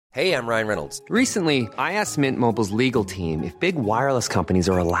Hey, I'm Ryan Reynolds. Recently, I asked Mint Mobile's legal team if big wireless companies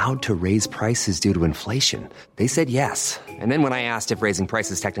are allowed to raise prices due to inflation. They said yes. And then when I asked if raising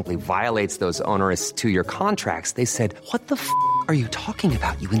prices technically violates those onerous two-year contracts, they said, "What the f*** are you talking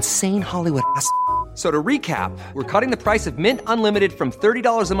about, you insane Hollywood ass?" So to recap, we're cutting the price of Mint Unlimited from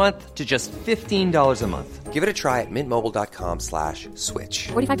 $30 a month to just $15 a month. Give it a try at mintmobile.com/switch.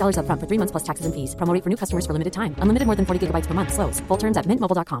 $45 up front for 3 months plus taxes and fees. Promo rate for new customers for limited time. Unlimited more than 40 gigabytes per month. Slows full terms at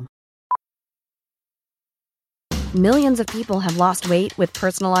mintmobile.com. Millions of people have lost weight with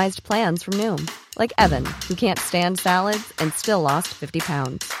personalized plans from Noom. Like Evan, who can't stand salads and still lost 50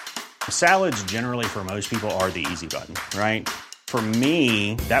 pounds. Salads generally for most people are the easy button, right? For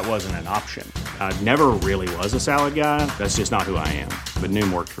me, that wasn't an option. I never really was a salad guy. That's just not who I am. But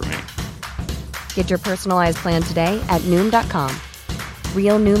Noom worked for me. Get your personalized plan today at Noom.com.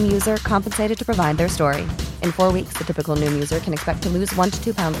 Real Noom user compensated to provide their story. In 4 weeks, the typical Noom user can expect to lose 1 to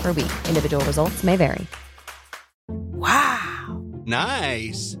 2 pounds per week. Individual results may vary. Wow.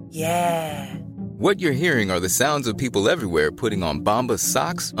 Nice. Yeah. What you're hearing are the sounds of people everywhere putting on Bombas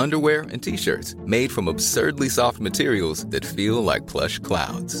socks, underwear, and T-shirts made from absurdly soft materials that feel like plush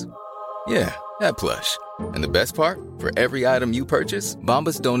clouds. Yeah, that plush. And the best part? For every item you purchase,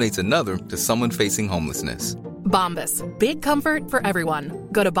 Bombas donates another to someone facing homelessness. Bombas. Big comfort for everyone.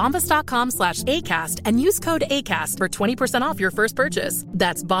 Go to bombas.com/ACAST and use code ACAST for 20% off your first purchase.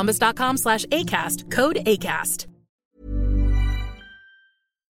 That's bombas.com/ACAST. Code ACAST.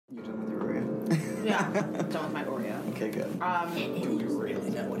 You're done with your Oreo? Yeah, done with my Oreo. Okay, good. Do we really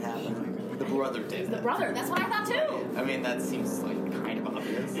know what happened? The brother did. The brother, that's what I thought too. I mean, that seems like kind of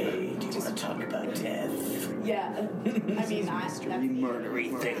obvious. Hey, do you want to talk about death? Yeah, I mean, murdery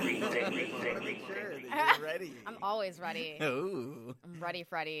thingy. Ready. I'm always ready. Ooh. I'm ready,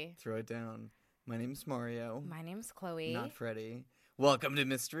 Freddy. Throw it down. My name's Mario. My name's Chloe. Not Freddy. Welcome to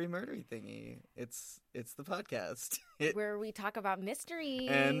Mystery Murdery Thingy. It's the podcast. Where we talk about mysteries.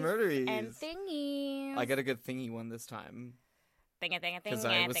 And murderies. And thingies. I got a good thingy one this time. Thinga. Because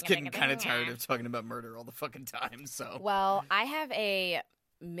I was getting kind of tired of talking about murder all the fucking time, so. Well, I have a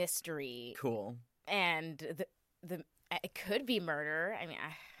mystery. Cool. And the it could be murder. I mean,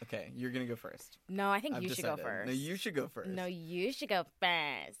 okay, you're gonna go first. No, I think you should go first. No, you should go first. No, you should go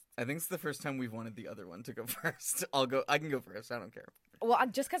first. I think it's the first time we've wanted the other one to go first. I can go first. I don't care. Well,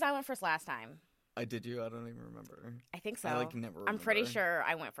 just because I went first last time. I did you? I don't even remember. I think so. I never remember. I'm pretty sure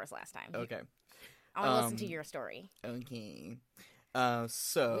I went first last time. Okay. I want to listen to your story. Okay.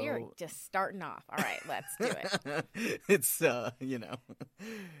 So we are just starting off. All right, let's do it. It's What?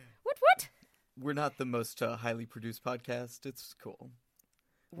 We're not the most highly produced podcast. It's cool.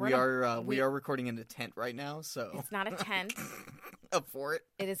 We are recording in a tent right now, so it's not a tent. A fort.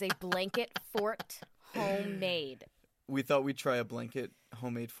 It is a blanket fort, homemade. We thought we'd try a blanket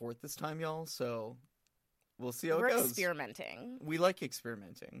homemade fort this time, y'all. So we'll see how it goes. We're experimenting. We like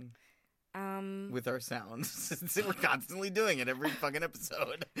experimenting. With our sounds. We're constantly doing it every fucking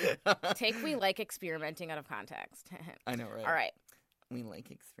episode. We like experimenting out of context. I know, right? All right. We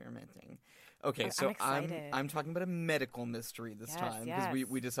like experimenting. Okay, so I'm talking about a medical mystery this time because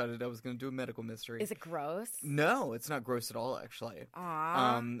we decided I was going to do a medical mystery. Is it gross? No, it's not gross at all, actually.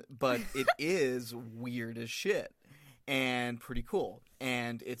 Aww. But it is weird as shit and pretty cool.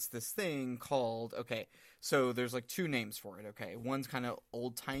 And it's this thing called, okay, so there's like two names for it, okay? One's kind of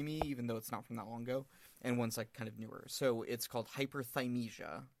old-timey, even though it's not from that long ago, and one's like kind of newer. So it's called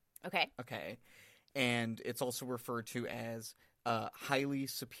hyperthymesia. Okay. Okay. And it's also referred to as highly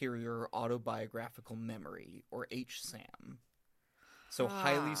superior autobiographical memory, or HSAM. So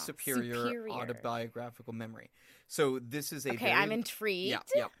highly superior autobiographical memory. So this is a I'm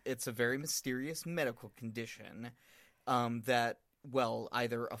intrigued. Yeah. It's a very mysterious medical condition that, well,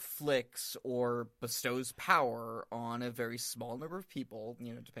 either afflicts or bestows power on a very small number of people,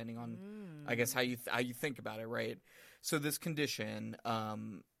 you know, depending on, I guess, how you think about it, right? So this condition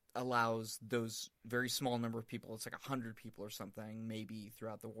allows those very small number of people, it's like 100 people or something, maybe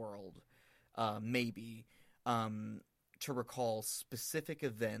throughout the world, to recall specific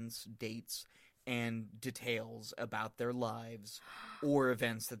events, dates, and details about their lives or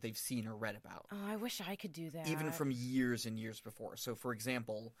events that they've seen or read about. Oh, I wish I could do that. Even from years and years before. So, for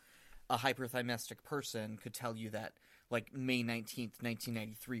example, a hyperthymestic person could tell you that, like, May 19th,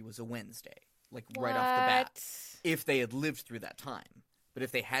 1993 was a Wednesday. Like, right off the bat. If they had lived through that time. But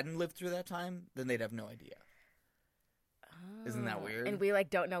if they hadn't lived through that time, then they'd have no idea. Oh. Isn't that weird? And we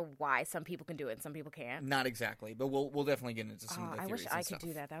don't know why some people can do it and some people can't. Not exactly, but we'll definitely get into some of the theories. I wish I could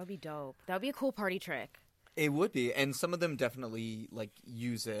do that. That would be dope. That would be a cool party trick. It would be, and some of them definitely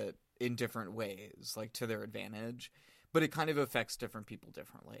use it in different ways, like to their advantage. but it kind of affects different people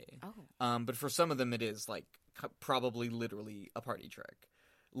differently. But for some of them, it is like probably literally a party trick.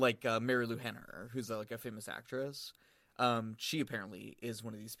 Like Mary Lou Henner, who's like a famous actress. She apparently is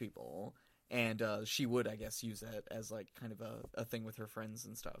one of these people, and she would, I guess, use it as like kind of a thing with her friends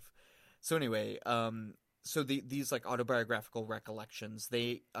and stuff. So anyway, so these like autobiographical recollections,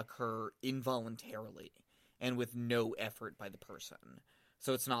 they occur involuntarily and with no effort by the person.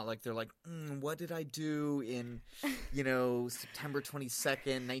 So it's not like they're like, what did I do in, September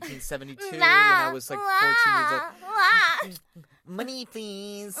 22nd, 1972 when I was like 14 years old? Money,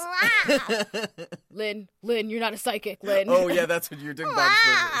 please. Lynn, you're not a psychic, Lynn. Oh, yeah, that's what you're doing, Bob's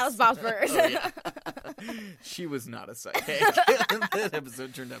Burgers. That was Bob's Burgers. Oh, yeah. She was not a psychic. That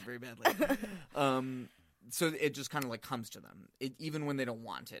episode turned out very badly. So it just kind of like comes to them, even when they don't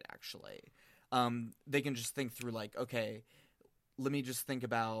want it, actually. They can just think through like, okay, let me just think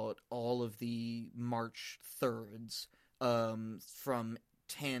about all of the March 3rds from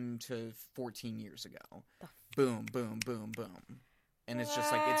 10 to 14 years ago. Boom, boom, boom, boom. And it's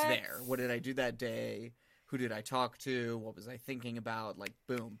just like, it's there. What did I do that day? Who did I talk to? What was I thinking about? Like,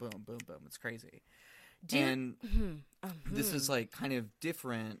 boom, boom, boom, boom. It's crazy. This is like kind of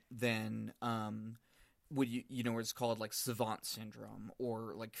different than what where it's called like savant syndrome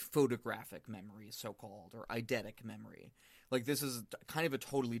or like photographic memory, so-called, or eidetic memory. Like this is kind of a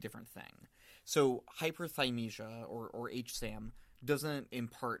totally different thing. So hyperthymesia or HSAM doesn't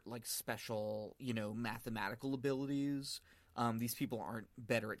impart like special, mathematical abilities. These people aren't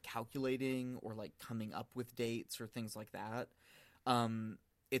better at calculating or like coming up with dates or things like that.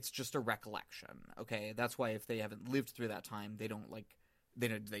 It's just a recollection. Okay, that's why if they haven't lived through that time, they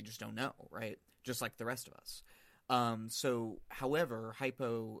they just don't know, right? Just like the rest of us. However,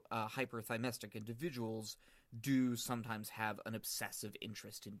 hyperthymestic individuals do sometimes have an obsessive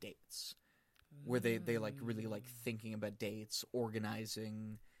interest in dates, where they like really like thinking about dates,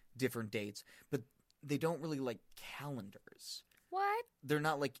 organizing different dates, but they don't really like calendars. What? They're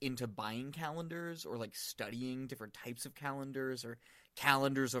not like into buying calendars or like studying different types of calendars or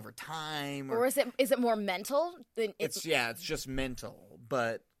calendars over time. Or is it more mental? It's just mental,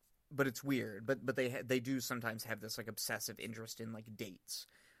 but it's weird. But they do sometimes have this like obsessive interest in like dates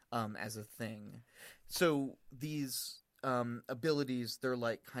as a thing. So these abilities, they're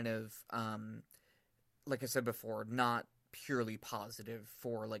like kind of like I said before, not purely positive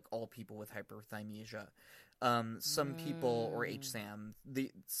for like all people with hyperthymesia. Some people, or HSAM,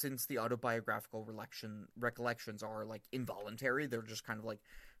 since the autobiographical recollections are like involuntary, they're just kind of like,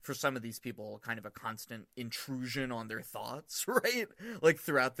 for some of these people, kind of a constant intrusion on their thoughts, right? Like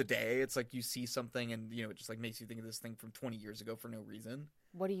throughout the day, it's like you see something and it just like makes you think of this thing from 20 years ago for no reason.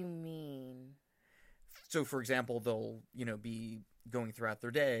 What do you mean? So, for example, they'll be going throughout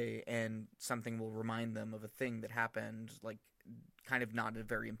their day and something will remind them of a thing that happened, like kind of not a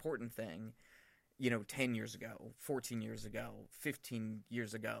very important thing, 10 years ago, 14 years ago, 15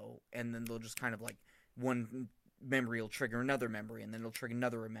 years ago, and then they'll just kind of like one memory will trigger another memory, and then it'll trigger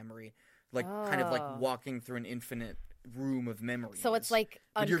another memory, like kind of like walking through an infinite room of memories. So it's like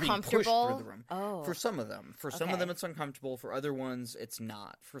uncomfortable? You're being pushed through the room. Oh. For some of them. For some of them it's uncomfortable. For other ones it's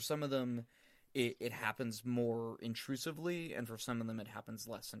not. For some of them it happens more intrusively, and for some of them it happens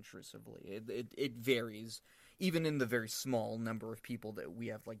less intrusively. It varies. Even in the very small number of people that we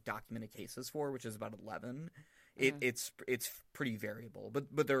have like documented cases for, which is about 11, it's pretty variable.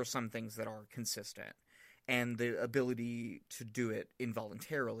 But there are some things that are consistent, and the ability to do it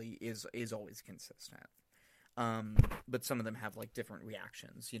involuntarily is always consistent. But some of them have like different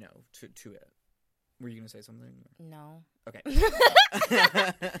reactions, to it. Were you going to say something? No. Okay.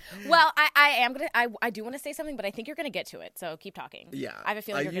 Well, I do want to say something, but I think you're going to get to it, so keep talking. Yeah. I have a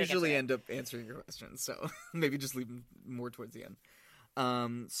feeling you're going to usually end up answering your questions, so maybe just leave them more towards the end. Let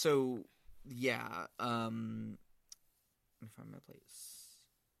me find my place.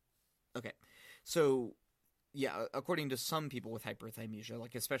 Okay. So, yeah, according to some people with hyperthymesia,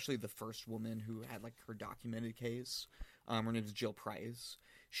 like especially the first woman who had like her documented case, her name is Jill Price.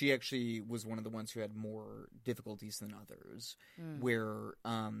 She actually was one of the ones who had more difficulties than others, where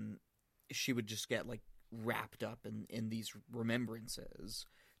she would just get like wrapped up in these remembrances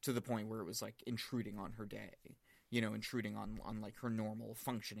to the point where it was like intruding on her day, intruding on like her normal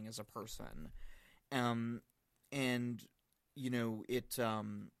functioning as a person.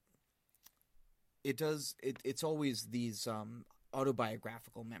 It's always these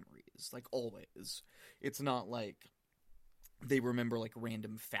autobiographical memories, like always. It's not like they remember like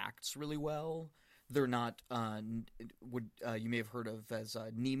random facts really well. They're not what you may have heard of as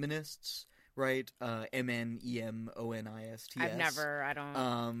mnemonists, right? MNEMONISTS. I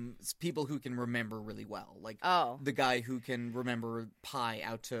don't. It's people who can remember really well. Like Oh. the guy who can remember pi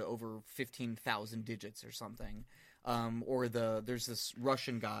out to over 15,000 digits or something. Or there's this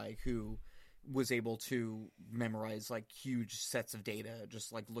Russian guy who was able to memorize like huge sets of data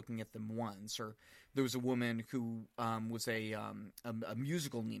just like looking at them once. Or there was a woman who was a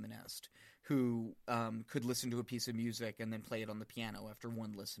musical mnemonist who could listen to a piece of music and then play it on the piano after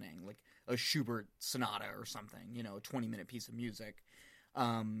one listening, like a Schubert sonata or something, you know, a 20-minute piece of music.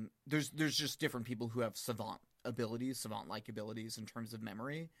 There's just different people who have savant-like abilities in terms of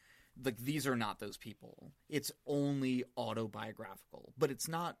memory. Like, these are not those people. It's only autobiographical, but it's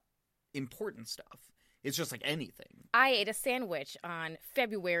not important stuff. It's just like anything. I ate a sandwich on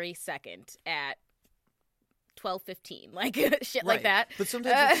February 2nd at 12:15, like shit like that. But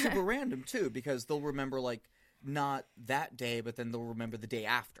sometimes it's super random too, because they'll remember like not that day, but then they'll remember the day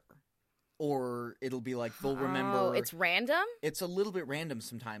after. Or it'll be like they'll remember. Oh, it's random? It's a little bit random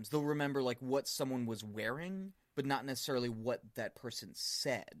sometimes. They'll remember like what someone was wearing, but not necessarily what that person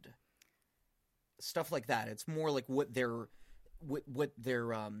said. Stuff like that. It's more like what their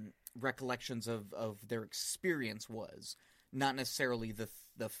recollections of their experience was, not necessarily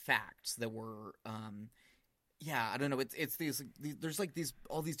the facts that were. I don't know. It's these there's like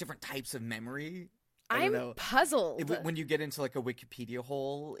all these different types of memory. I'm puzzled. When you get into like a Wikipedia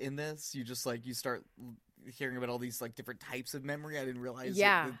hole in this, you just like you start hearing about all these like different types of memory. I didn't realize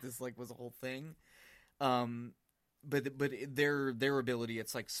that this like was a whole thing. But their ability,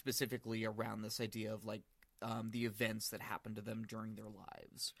 it's like specifically around this idea of like the events that happened to them during their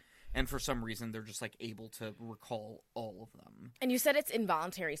lives. And for some reason, they're just like able to recall all of them. And you said it's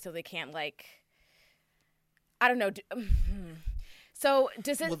involuntary, so they can't like, I don't know. So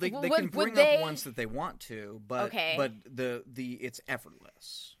does it? Well, they can bring up ones that they want to, but it's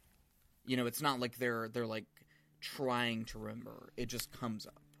effortless. You know, it's not like they're like trying to remember. It just comes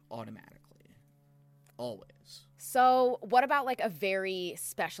up automatically, always. So what about like a very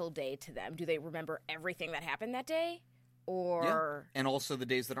special day to them? Do they remember everything that happened that day, or and also the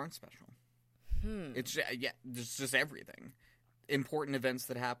days that aren't special? It's just everything. Important events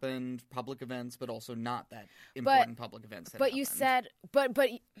that happened, public events, but also not that important public events that happened. You said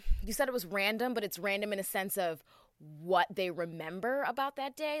it was random, but it's random in a sense of what they remember about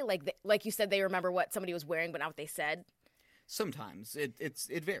that day. Like you said, they remember what somebody was wearing, but not what they said. Sometimes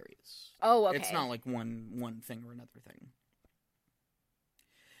it varies. Oh, okay. It's not like one thing or another thing.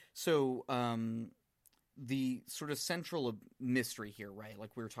 So the sort of central mystery here, right?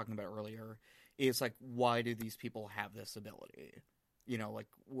 Like we were talking about earlier. Is like, why do these people have this ability? You know, like,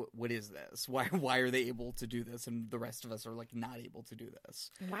 what is this? Why are they able to do this, and the rest of us are, like, not able to do this?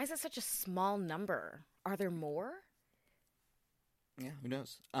 Why is it such a small number? Are there more? Yeah, who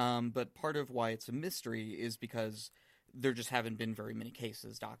knows? But part of why it's a mystery is because there just haven't been very many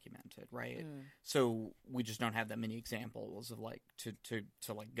cases documented, right? So we just don't have that many examples of, like, to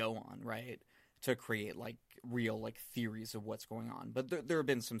like, go on, right? To create, like, real, like, theories of what's going on. But there have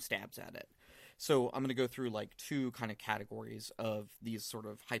been some stabs at it. So I'm going to go through like two kind of categories of these sort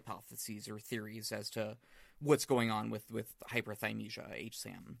of hypotheses or theories as to what's going on with hyperthymesia,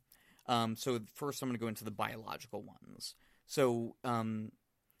 HSAM. So first I'm going to go into the biological ones. So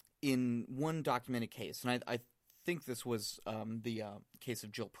in one documented case, and I think this was the case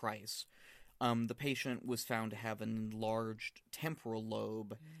of Jill Price, the patient was found to have an enlarged temporal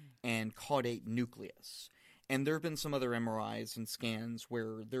lobe and caudate nucleus. And there have been some other MRIs and scans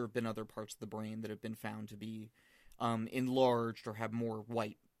where there have been other parts of the brain that have been found to be enlarged or have more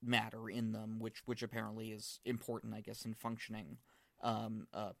white matter in them, which apparently is important, I guess, in functioning,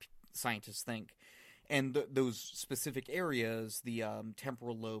 scientists think. And those specific areas, the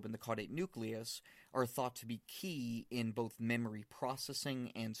temporal lobe and the caudate nucleus, are thought to be key in both memory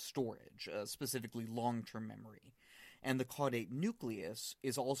processing and storage, specifically long-term memory. And the caudate nucleus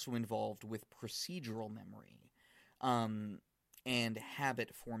is also involved with procedural memory and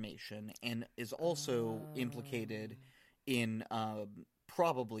habit formation, and is also implicated in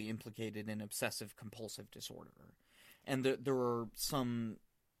probably implicated in obsessive compulsive disorder. And there are some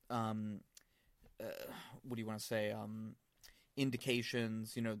what do you want to say?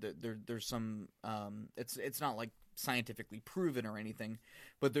 Indications. You know, there's some. It's not like scientifically proven or anything,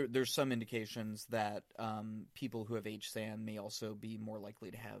 but there's some indications that people who have HSAN may also be more likely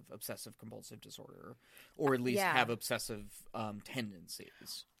to have obsessive compulsive disorder, or at least have obsessive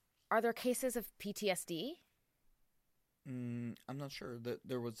tendencies. Are there cases of PTSD? I'm not sure.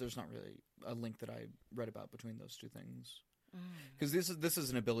 There's not really a link that I read about between those two things. Because this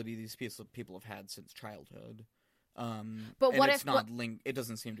is an ability these people have had since childhood. But what it's if not linked? It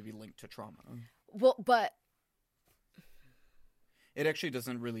doesn't seem to be linked to trauma. Well, but it actually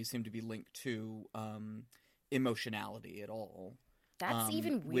doesn't really seem to be linked to emotionality at all. That's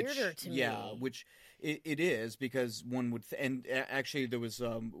even weirder to me. Yeah, which it is, because one would... and actually there was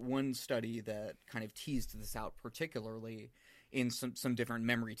one study that kind of teased this out particularly in some different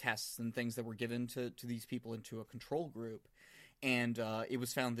memory tests and things that were given to these people into a control group. And it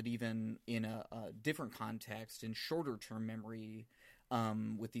was found that even in a different context, in shorter-term memory,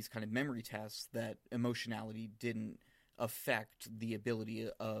 with these kind of memory tests, that emotionality didn't affect the ability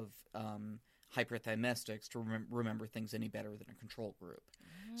of hyperthymistics to remember things any better than a control group.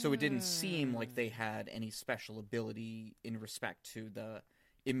 So it didn't seem like they had any special ability in respect to the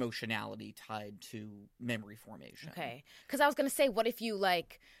emotionality tied to memory formation. Okay. Because I was going to say, what if you,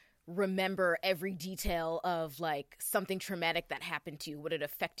 like, remember every detail of, like, something traumatic that happened to you? Would it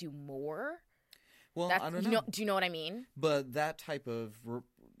affect you more? Well, I don't know. Do you know what I mean? But that type of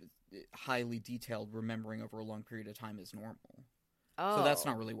highly detailed remembering over a long period of time is normal. Oh. So that's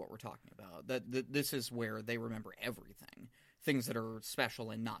not really what we're talking about. This is where they remember everything. Things that are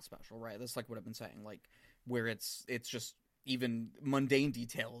special and not special, right? That's like what I've been saying, like where it's just even mundane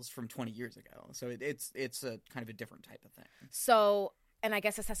details from 20 years ago. So it's a kind of a different type of thing. So, and I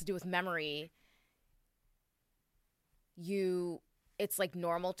guess this has to do with memory. It's like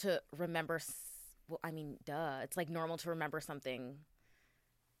normal to remember, well, I mean, duh. It's like normal to remember something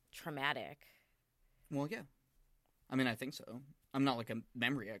traumatic. Well, yeah. I mean, I think so. I'm not like a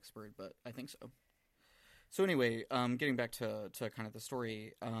memory expert, but I think so. So anyway, getting back to kind of the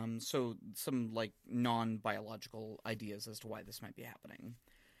story, so some like non-biological ideas as to why this might be happening.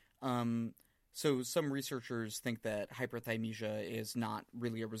 So some researchers think that hyperthymesia is not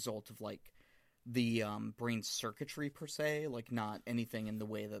really a result of like the brain circuitry per se, like not anything in the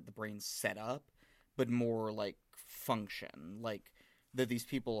way that the brain's set up, but more like function, like that these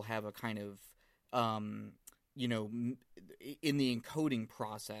people have a kind of in the encoding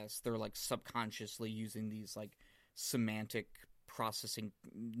process, they're like subconsciously using these like semantic processing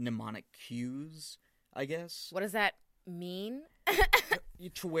mnemonic cues, I guess. What does that mean?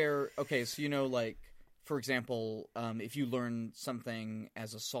 To where, okay, so like, for example, if you learn something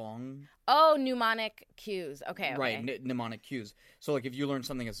as a song. Oh, mnemonic cues. Okay. Right, mnemonic cues. So like if you learn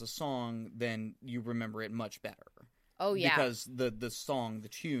something as a song, then you remember it much better. Oh, yeah. Because the song, the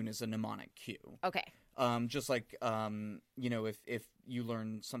tune is a mnemonic cue. Okay. Just like, if you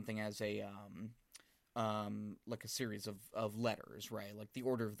learn something as a, like a series of letters, right? Like the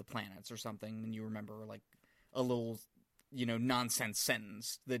order of the planets or something, then you remember like a little, nonsense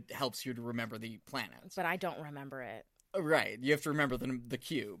sentence that helps you to remember the planets. But I don't remember it. Right. You have to remember the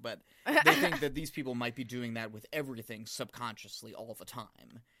cue, but they think that these people might be doing that with everything subconsciously all the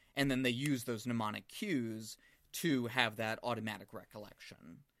time. And then they use those mnemonic cues to have that automatic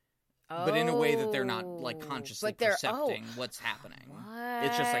recollection. But in a way that they're not like consciously percepting what's happening. What?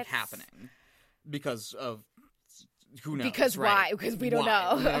 It's just like happening because of who knows. Because right? why? Because we don't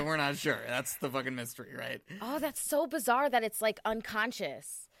know. know. We're not sure. That's the fucking mystery, right? Oh, that's so bizarre that it's like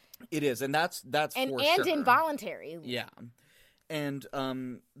unconscious. It is, and that's and for and sure. involuntary. Yeah, and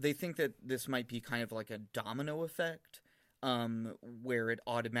they think that this might be kind of like a domino effect. Where it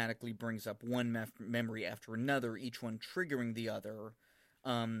automatically brings up one memory after another, each one triggering the other.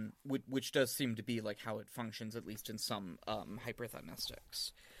 Which does seem to be like how it functions, at least in some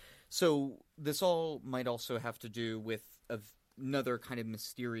hyperthymistics. So this all might also have to do with another kind of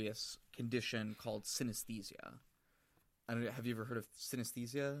mysterious condition called synesthesia. I don't know, have you ever heard of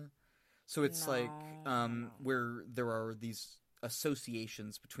synesthesia? So it's like where there are these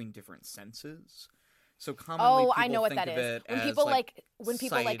associations between different senses. So commonly, people I know what think that of is. it When as, people when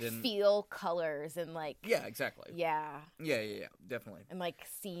people feel colors and like yeah, exactly. Yeah, definitely. And like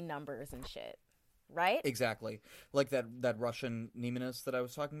see numbers and shit, right? Exactly. Like that Russian mnemonist that I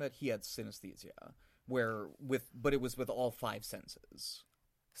was talking about, he had synesthesia, but it was with all five senses.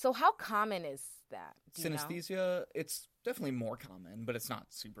 So how common is that? Do you synesthesia, know? It's definitely more common, but it's not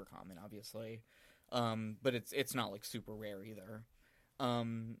super common, obviously. But it's not like super rare either.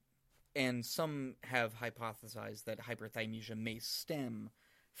 And some have hypothesized that hyperthymesia may stem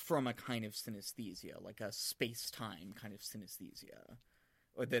from a kind of synesthesia, like a space-time kind of synesthesia.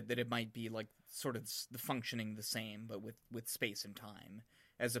 Or that it might be like sort of the functioning the same, but with space and time,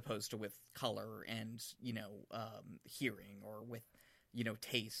 as opposed to with color and, hearing, or with,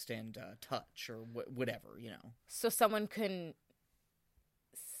 taste and touch, or whatever, So someone can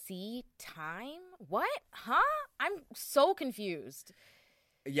see time? What? Huh? I'm so confused.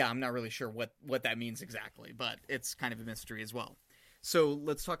 Yeah, I'm not really sure what that means exactly, but it's kind of a mystery as well. So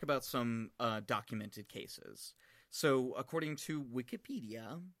let's talk about some documented cases. So, according to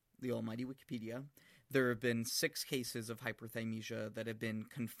Wikipedia, the almighty Wikipedia, there have been 6 cases of hyperthymesia that have been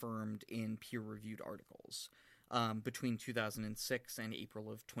confirmed in peer-reviewed articles between 2006 and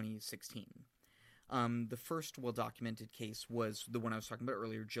April of 2016. The first well-documented case was the one I was talking about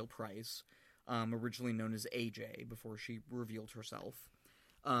earlier, Jill Price, originally known as AJ before she revealed herself.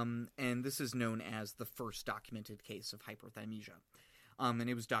 And this is known as the first documented case of hyperthymesia. And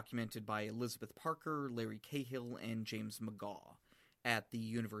it was documented by Elizabeth Parker, Larry Cahill, and James McGaugh at the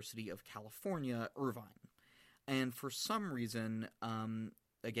University of California, Irvine. And for some reason,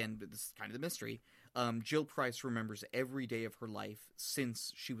 again, this is kind of the mystery, Jill Price remembers every day of her life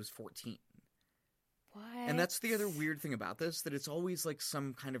since she was 14. What? And that's the other weird thing about this, that it's always like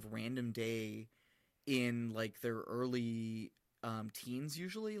some kind of random day in like their early teens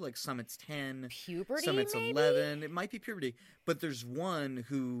usually. Like some it's 10, Puberty, some it's maybe? 11. It might be puberty, but there's one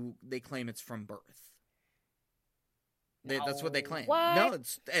who they claim it's from birth. That's what they claim. What? No,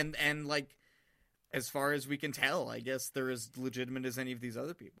 it's and like as far as we can tell, I guess they're as legitimate as any of these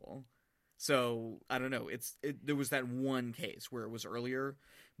other people. So I don't know. There was that one case where it was earlier,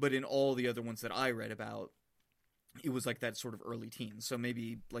 but in all the other ones that I read about, it was like that sort of early teens. So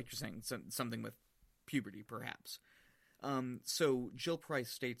maybe, like you're saying, something with puberty, perhaps. So Jill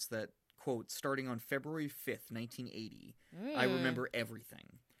Price states that, quote, starting on February 5th, 1980, I remember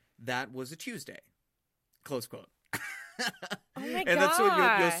everything. That was a Tuesday. Close quote. Oh my And that's what you'll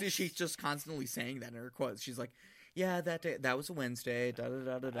gosh. see. She's just constantly saying that in her quotes. She's like, yeah, that day, that was a Wednesday, that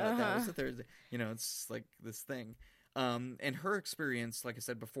was a Thursday. You know, it's like this thing. And her experience, like I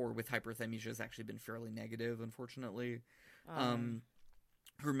said before, with hyperthymesia has actually been fairly negative, unfortunately.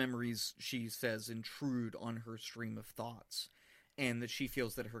 Her memories, she says, intrude on her stream of thoughts, and that she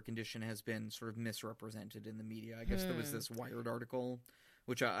feels that her condition has been sort of misrepresented in the media. I guess there was this Wired article,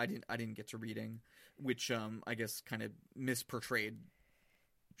 which I didn't get to reading, which I guess kind of misportrayed.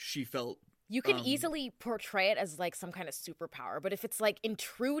 She felt You can easily portray it as like some kind of superpower, but if it's like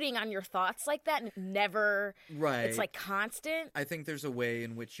intruding on your thoughts like that and it never, right, it's like constant. I think there's a way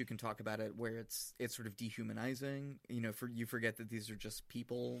in which you can talk about it where it's sort of dehumanizing. You know, you forget that these are just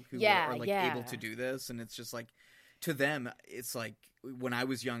people who are like able to do this, and it's just like, to them, it's like when I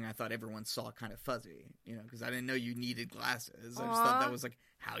was young, I thought everyone saw kind of fuzzy, you know, because I didn't know you needed glasses. I just thought that was like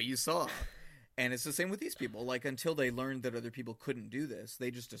how you saw. And it's the same with these people. Like, until they learned that other people couldn't do this,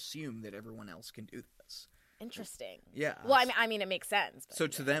 they just assume that everyone else can do this. Interesting. Yeah. Well, I mean, it makes sense. But so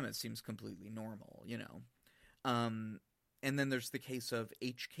to them, it seems completely normal, you know. And then there's the case of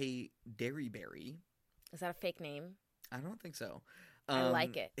H.K. Derryberry. Is that a fake name? I don't think so. I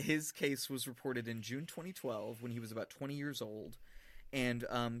like it. His case was reported in June 2012 when he was about 20 years old. And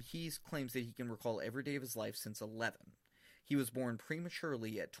he claims that he can recall every day of his life since 11. He was born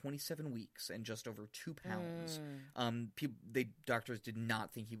prematurely at 27 weeks and just over 2 pounds. Doctors did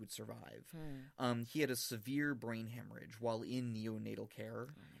not think he would survive. He had a severe brain hemorrhage while in neonatal care,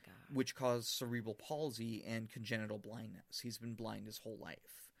 which caused cerebral palsy and congenital blindness. He's been blind his whole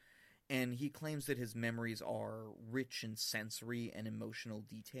life. And he claims that his memories are rich in sensory and emotional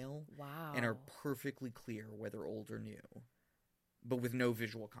detail. Wow. And are perfectly clear, whether old or new, but with no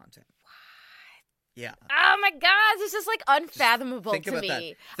visual content. Yeah. Oh my gosh, it's just like unfathomable think to about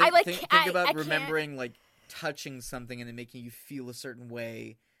me. That. Think about I remembering like touching something and then making you feel a certain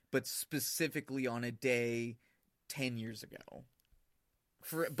way, but specifically on a day 10 years ago.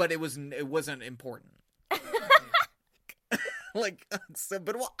 But it wasn't important. Like, so,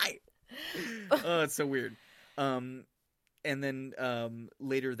 but why? Oh, it's so weird. And then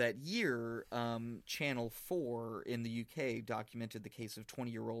later that year, Channel 4 in the UK documented the case of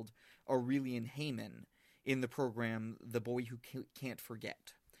 20-year-old Aurelian Heyman in the program The Boy Who Can't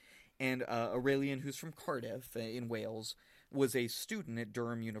Forget. And Aurelian, who's from Cardiff in Wales, was a student at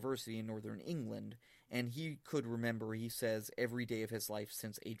Durham University in northern England, and he could remember, he says, every day of his life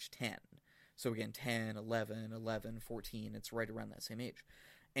since age 10. So again, 10, 11, 14, it's right around that same age.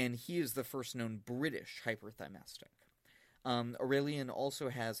 And he is the first known British hyperthymastic. Aurelian also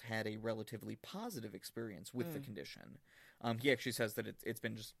has had a relatively positive experience with the condition. He actually says that it's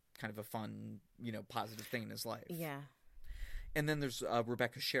been just kind of a fun, positive thing in his life. Yeah. And then there's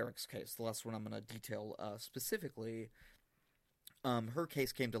Rebecca Sherrick's case, the last one I'm going to detail specifically. Her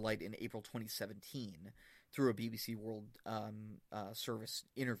case came to light in April 2017 through a BBC World Service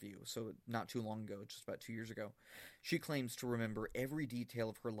interview, so not too long ago, just about 2 years ago. She claims to remember every detail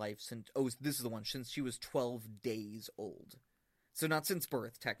of her life since she was 12 days old. So not since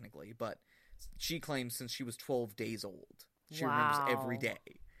birth, technically, but she claims since she was 12 days old. She remembers every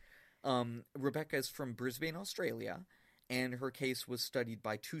day. Rebecca is from Brisbane, Australia, and her case was studied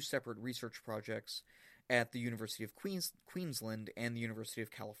by 2 separate research projects, at the University of Queensland and the University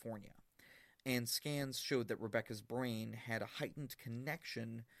of California. And scans showed that Rebecca's brain had a heightened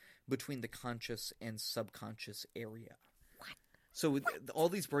connection between the conscious and subconscious area. What? So all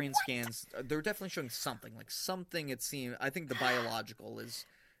these brain scans, they're definitely showing something. Like something, it seems, I think the biological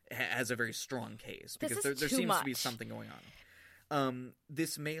has a very strong case. Because there seems to be something going on.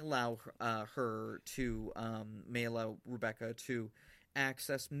 This may allow Rebecca to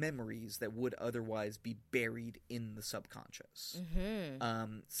access memories that would otherwise be buried in the subconscious.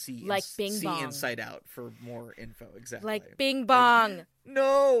 Mm-hmm. See Bing Bong. Inside Out for more info. Exactly. Like Bing Bong.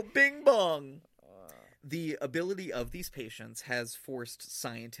 No, Bing Bong. The ability of these patients has forced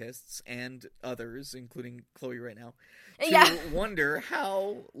scientists and others, including Chloe right now, to wonder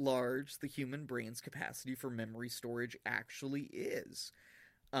how large the human brain's capacity for memory storage actually is.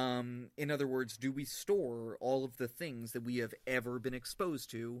 In other words, do we store all of the things that we have ever been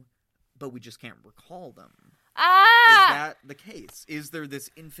exposed to, but we just can't recall them? Is that the case? Is there this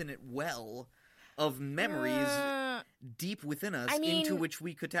infinite well of memories deep within us into which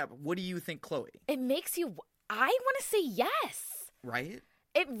we could tap? What do you think, Chloe? It makes you... I want to say yes. Right?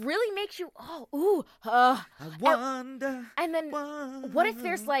 It really makes you... I wonder... And then what if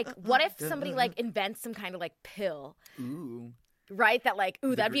there's what if somebody invents some kind of pill? Ooh. Right? That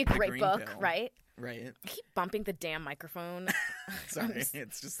that'd be a great book, pill. right? Right. I keep bumping the damn microphone. Sorry,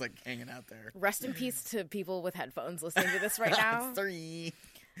 it's just hanging out there. Rest in peace to people with headphones listening to this right now. Sorry.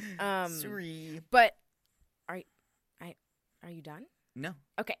 Sorry. But are you done? No.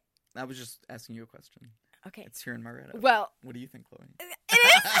 Okay. I was just asking you a question. Okay. It's here in my Reddit. Well, what do you think, Chloe? It is.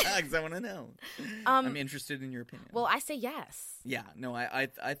 Because I want to know. I'm interested in your opinion. Well, I say yes. Yeah. No. I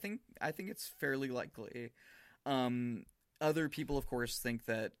think it's fairly likely. Other people, of course, think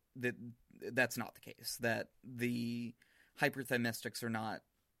that's not the case. That the hyperthymistics are not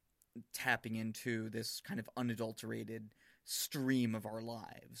tapping into this kind of unadulterated stream of our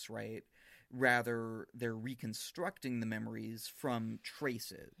lives, right? Rather, they're reconstructing the memories from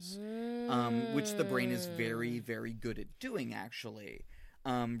traces, which the brain is very, very good at doing, actually,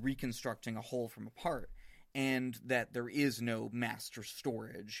 reconstructing a whole from a part, and that there is no master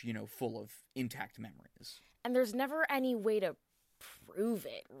storage, full of intact memories. And there's never any way to prove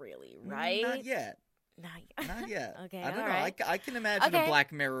it, really, right? Not yet. Not yet. Okay, I don't know. right. I can imagine a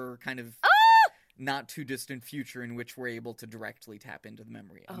Black Mirror kind of not too distant future in which we're able to directly tap into the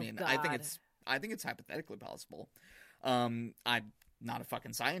memory. I mean, God. I think it's hypothetically possible. I'm not a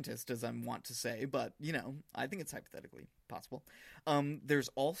fucking scientist, as I want to say, but I think it's hypothetically possible. There's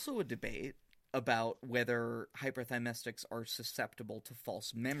also a debate about whether hyperthymistics are susceptible to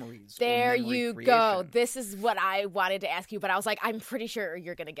false memories. There or memory you creation. go. This is what I wanted to ask you, but I was like, I'm pretty sure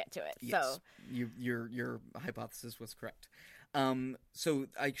you're going to get to it. Yes, so your hypothesis was correct. So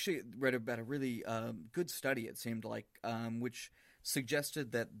I actually read about a really good study, it seemed like, which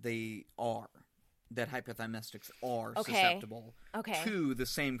suggested that hyperthymistics are susceptible to the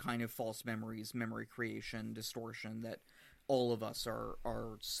same kind of false memories, memory creation, distortion that all of us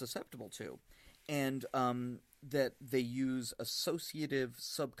are susceptible to. And that they use associative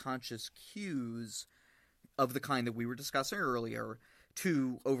subconscious cues of the kind that we were discussing earlier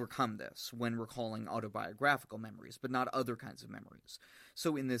to overcome this when recalling autobiographical memories, but not other kinds of memories.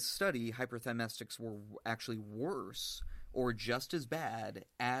 So in this study, hyperthymistics were actually worse or just as bad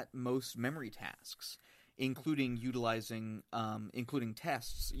at most memory tasks, including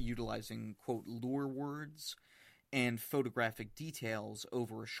tests utilizing, quote, lure words and photographic details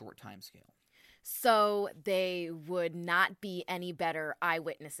over a short time scale. So they would not be any better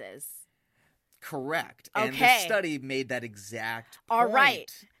eyewitnesses. Correct. And the study made that exact point. All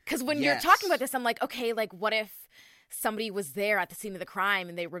right. Because when you're talking about this, I'm like, okay, what if somebody was there at the scene of the crime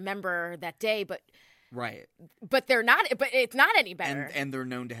and they remember that day, but... Right. But they're not, but it's not any better. And they're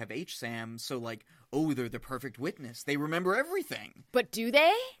known to have HSAM, so they're the perfect witness. They remember everything. But do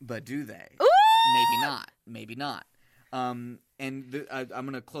they? Ooh! Maybe not. I'm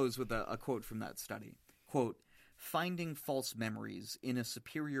going to close with a quote from that study. Quote, "Finding false memories in a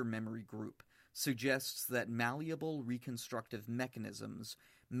superior memory group suggests that malleable reconstructive mechanisms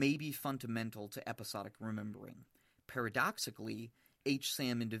may be fundamental to episodic remembering. Paradoxically,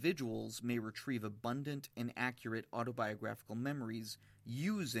 HSAM individuals may retrieve abundant and accurate autobiographical memories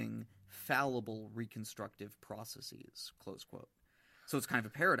using fallible reconstructive processes." Close quote. So it's kind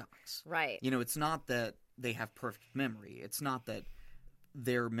of a paradox. Right. It's not that they have perfect memory. It's not that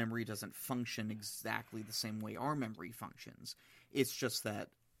their memory doesn't function exactly the same way our memory functions. It's just that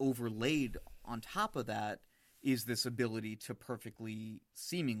overlaid on top of that is this ability to perfectly,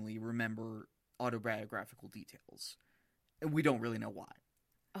 seemingly remember autobiographical details. And we don't really know why.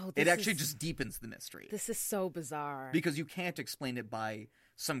 Oh, it actually just deepens the mystery. This is so bizarre. Because you can't explain it by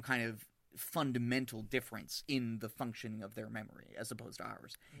some kind of fundamental difference in the functioning of their memory as opposed to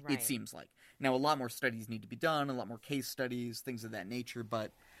ours. Right. It seems like. Now, a lot more studies need to be done, a lot more case studies, things of that nature,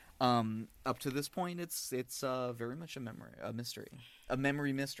 but up to this point, it's very much a mystery. A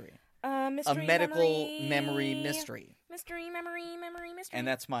memory mystery. Mystery, a medical memory mystery. Mystery. And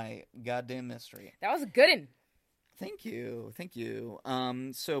that's my goddamn mystery. That was a good one. Thank you.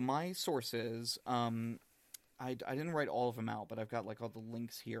 So my sources, I didn't write all of them out, but I've got like all the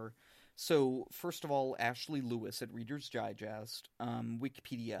links here. So first of all, Ashley Lewis at Reader's Digest,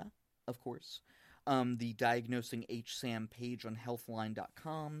 Wikipedia, of course, the Diagnosing HSAM page on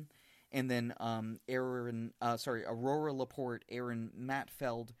Healthline.com, and then Aurora Laporte, Aaron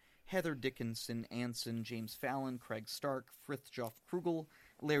Matfeld, Heather Dickinson, Anson, James Fallon, Craig Stark, Frithjof Krugel,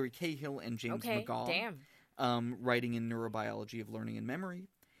 Larry Cahill, and James McGaw. Damn. Writing in Neurobiology of Learning and Memory.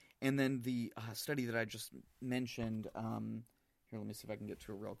 And then the study that I just mentioned, here, let me see if I can get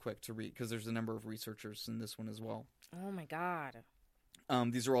to it real quick to read, because there's a number of researchers in this one as well. Oh, my God.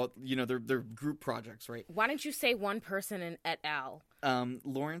 These are all, they're group projects, right? Why don't you say one person in et al.?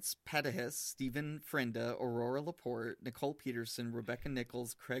 Lawrence Petahis, Stephen Frenda, Aurora Laporte, Nicole Peterson, Rebecca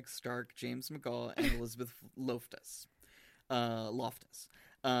Nichols, Craig Stark, James McGaw, and Elizabeth Loftus. And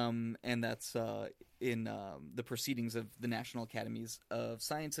that's in the Proceedings of the National Academies of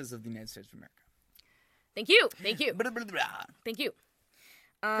Sciences of the United States of America. Thank you. Thank you.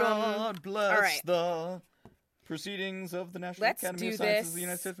 God bless all right. the Proceedings of the National Academy of Sciences of the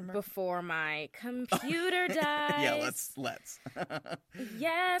United States of America. Before my computer dies. Yeah, let's.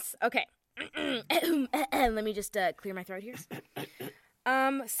 Yes. Okay. Let me just clear my throat here. So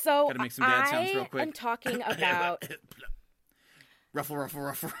gotta make some dad sounds real quick. I'm talking about.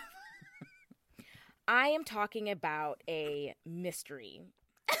 Ruffle. I am talking about a mystery.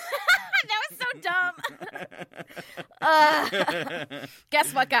 That was so dumb.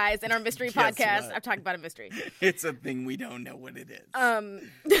 Guess what, guys? In our mystery podcast, I'm talking about a mystery. It's a thing we don't know what it is.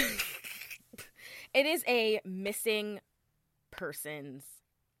 It is a missing persons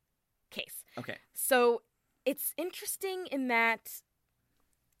case. Okay. So it's interesting in that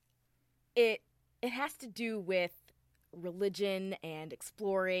it has to do with religion and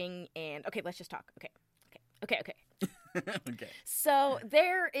exploring and let's just talk. Okay. Okay. So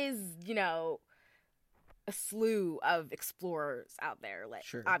there is, a slew of explorers out there,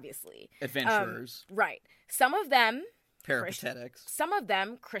 sure. Obviously. Adventurers. Right. Some of them Peripatetics. Some of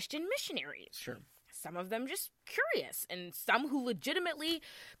them Christian missionaries. Sure. Some of them just curious, and some who legitimately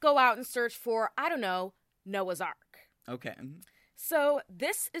go out and search for, Noah's Ark. Okay. So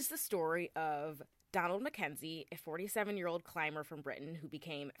this is the story of Donald Mackenzie, a 47-year-old climber from Britain who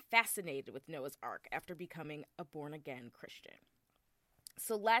became fascinated with Noah's Ark after becoming a born-again Christian.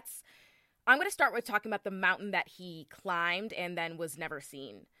 So I'm going to start with talking about the mountain that he climbed and then was never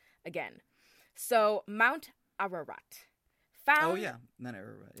seen again. So Mount Ararat. Oh, yeah. Not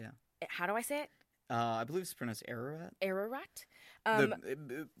Ararat, yeah. How do I say it? I believe it's pronounced Ararat. Ararat?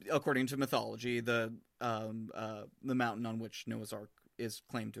 According to mythology, the mountain on which Noah's Ark is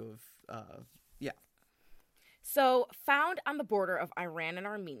claimed to have, So, found on the border of Iran and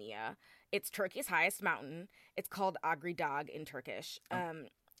Armenia, it's Turkey's highest mountain. It's called Agri Dağ in Turkish.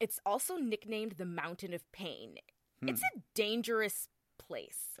 It's also nicknamed the Mountain of Pain. It's a dangerous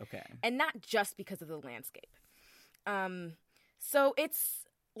place. Okay. And not just because of the landscape. So it's,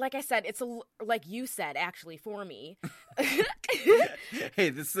 like I said, like you said, actually, for me.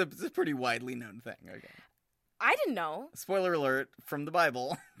 Hey, this is a pretty widely known thing. Okay. I didn't know. Spoiler alert from the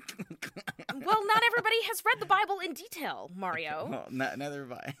Bible. Well, not everybody has read the Bible in detail, Mario. Well, neither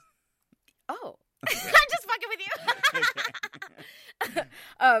have I. Oh. I'm just fucking with you.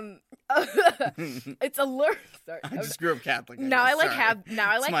 It's a lure. Sorry. I just grew up Catholic. Now I have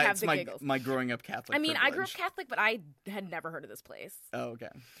the giggles. My growing up Catholic. I mean, privilege. I grew up Catholic, but I had never heard of this place. Oh, okay.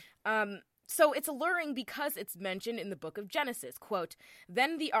 So it's alluring because it's mentioned in the book of Genesis. Quote,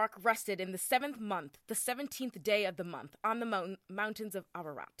 "Then the ark rested in the 7th month, the 17th day of the month, on the mountains of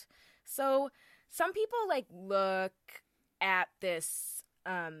Ararat." So some people look at this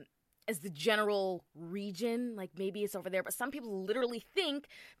as the general region, like maybe it's over there, but some people literally think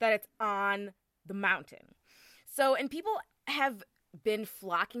that it's on the mountain. So, and people have been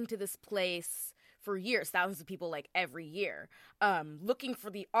flocking to this place for years, thousands of people every year, looking for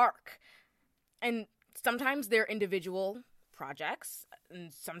the ark. And sometimes they're individual projects,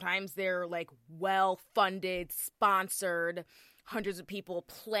 and sometimes they're well-funded, sponsored, hundreds of people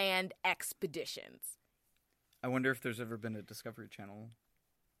planned expeditions. I wonder if there's ever been a Discovery Channel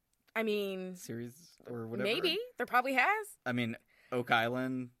I mean, series or whatever. Maybe. There probably has. I mean, Oak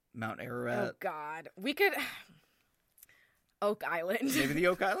Island, Mount Ararat. Oh, God. We could... Oak Island. Maybe the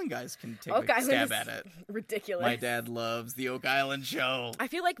Oak Island guys can take Oak a Island stab is at it. ridiculous. My dad loves the Oak Island show. I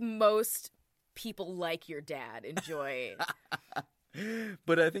feel like most people like your dad enjoy...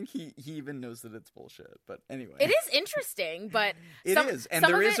 But I think he even knows that it's bullshit. But anyway. It is interesting, but... It is. And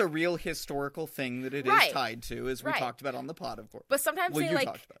there is a real historical thing that it is tied to, as we talked about on the pod, of course. But sometimes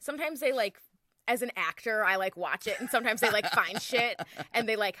they as an actor, I like watch it, and sometimes they like find shit, and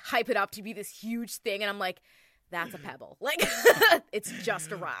they like hype it up to be this huge thing, and I'm like, that's a pebble. Like, it's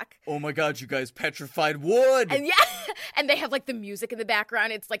just a rock. Oh my God, you guys petrified wood! And and they have like the music in the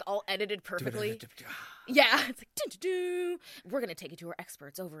background. It's like all edited perfectly. Yeah, it's like, doo-doo-doo. We're going to take it to our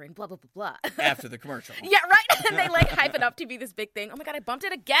experts over in blah, blah, blah, blah. After the commercial. Yeah, right? And they like hype it up to be this big thing. Oh my God, I bumped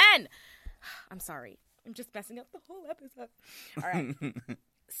it again. I'm sorry. I'm just messing up the whole episode. All right.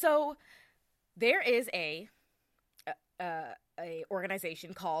 So there is a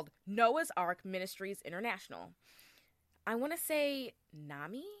organization called Noah's Ark Ministries International. I want to say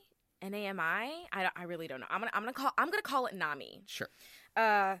NAMI, N-A-M-I. I really don't know. I'm gonna call it NAMI. Sure.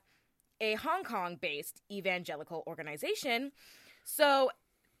 A Hong Kong-based evangelical organization. So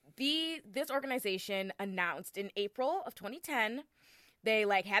this organization announced in April of 2010, they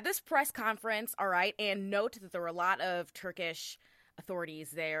like had this press conference, all right, and note that there were a lot of Turkish authorities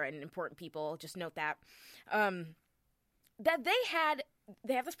there and important people, just note that, that they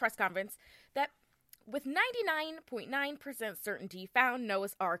have this press conference that with 99.9% certainty found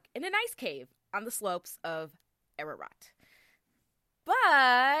Noah's Ark in an ice cave on the slopes of Ararat.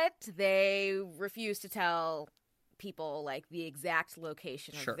 But they refused to tell people, like, the exact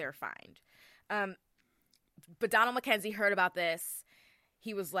location of their find. But Donald Mackenzie heard about this.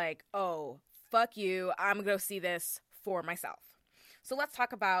 He was like, oh, fuck you. I'm going to go see this for myself. So let's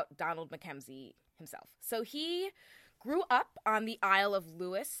talk about Donald Mackenzie himself. So he grew up on the Isle of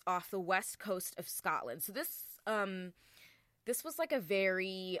Lewis off the west coast of Scotland. So this was like a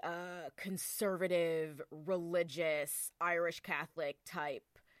very conservative, religious, Irish Catholic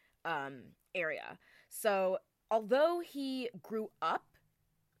type area. So although he grew up...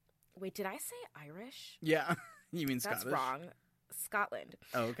 Wait, did I say Irish? Yeah. You mean Scottish? That's wrong. Scotland.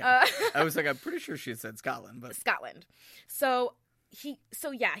 Oh, okay. I was like, I'm pretty sure she said Scotland, but... Scotland. So he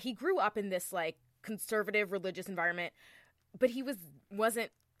grew up in this like conservative religious environment, but he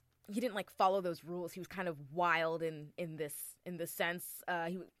didn't like follow those rules. He was kind of wild in this sense.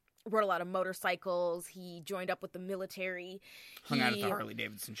 He rode a lot of motorcycles. He joined up with the military. Hung out at the Harley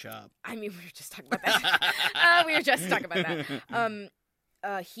Davidson shop. I mean, we were just talking about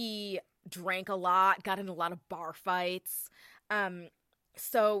that. He drank a lot, got in a lot of bar fights.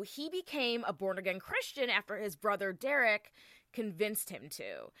 So he became a born-again Christian after his brother Derek convinced him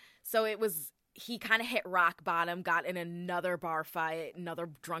to. So he kind of hit rock bottom, got in another bar fight, another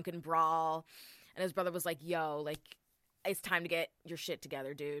drunken brawl, and his brother was like, yo, like, it's time to get your shit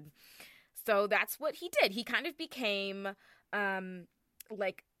together, dude. So that's what he did. He kind of became,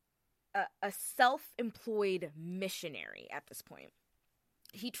 like, a self-employed missionary at this point.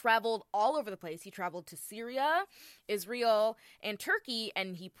 He traveled all over the place. He traveled to Syria, Israel, and Turkey,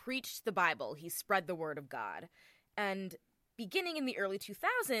 and he preached the Bible. He spread the word of God. And beginning in the early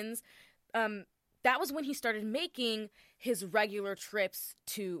 2000s, that was when he started making his regular trips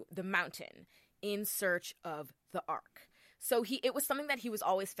to the mountain in search of the Ark. So it was something that he was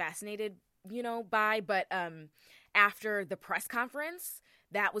always fascinated, by. But after the press conference,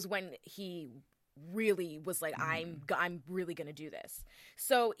 that was when he really was like, I'm really going to do this.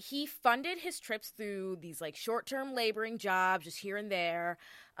 So he funded his trips through these like short-term laboring jobs just here and there.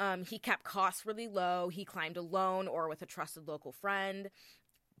 He kept costs really low. He climbed alone or with a trusted local friend.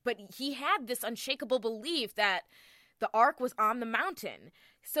 But he had this unshakable belief that the Ark was on the mountain.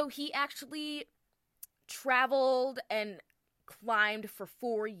 So he actually traveled and climbed for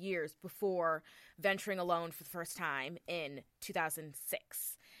 4 years before venturing alone for the first time in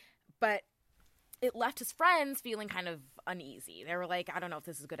 2006. But it left his friends feeling kind of uneasy. They were like, I don't know if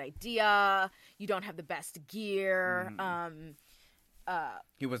this is a good idea. You don't have the best gear.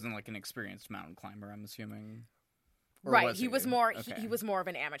 He wasn't like an experienced mountain climber, I'm assuming. Or right. was he was more he was more of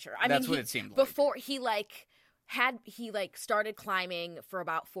an amateur. That's what it seemed like. Before he started climbing for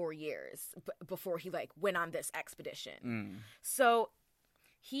about 4 years before he like went on this expedition. So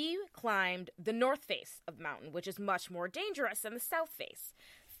he climbed the north face of the mountain, which is much more dangerous than the south face.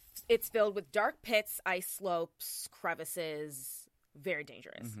 It's filled with dark pits, ice slopes, crevices, very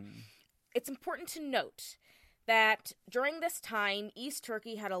dangerous. It's important to note that during this time, East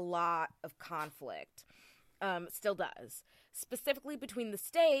Turkey had a lot of conflict. Still does. Specifically between the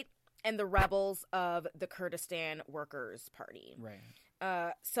state and the rebels of the Kurdistan Workers' Party.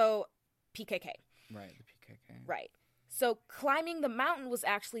 Right. So PKK. Right, the PKK. Right. So climbing the mountain was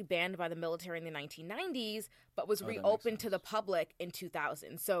actually banned by the military in the 1990s, but was reopened to the public in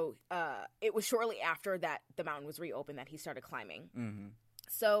 2000. So it was shortly after that the mountain was reopened that he started climbing. Mm-hmm.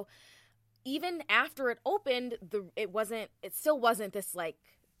 So even after it opened, it still wasn't this like,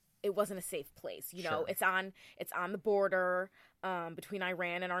 it wasn't a safe place. You know, it's on the border between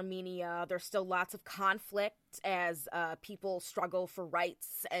Iran and Armenia. There's still lots of conflict as people struggle for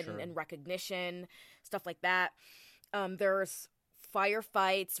rights and recognition, stuff like that. There's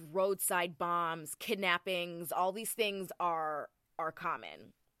firefights, roadside bombs, kidnappings. All these things are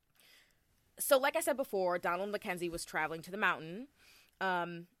common. So like I said before, Donald Mackenzie was traveling to the mountain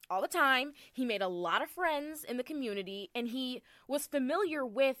all the time. He made a lot of friends in the community, and he was familiar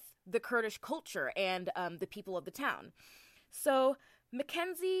with the Kurdish culture and the people of the town. So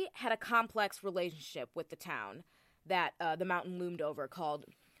Mackenzie had a complex relationship with the town that the mountain loomed over called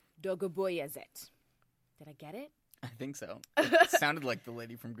Dogubuyazet. Did I get it? I think so. It sounded like the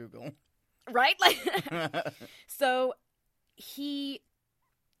lady from Google. Right? Like, so he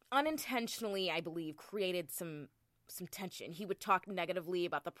unintentionally, I believe, created some tension. He would talk negatively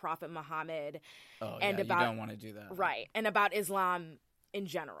about the Prophet Muhammad. And you don't want to do that. Right. And about Islam in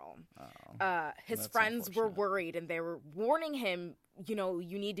general. His friends were worried, and they were warning him, you know,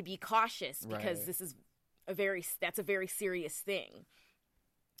 you need to be cautious because this is that's a very serious thing.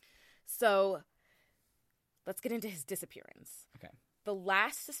 So let's get into his disappearance. Okay. The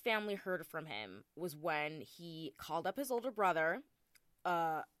last his family heard from him was when he called up his older brother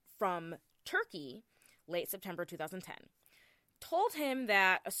from Turkey, late September 2010. Told him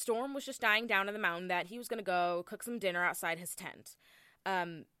that a storm was just dying down in the mountain, that he was going to go cook some dinner outside his tent.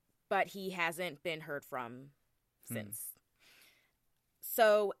 But he hasn't been heard from since.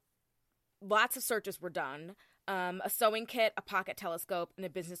 So lots of searches were done. A sewing kit, a pocket telescope, and a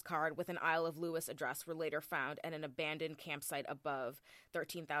business card with an Isle of Lewis address were later found at an abandoned campsite above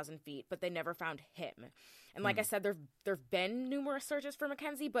 13,000 feet, but they never found him. And like I said, there've been numerous searches for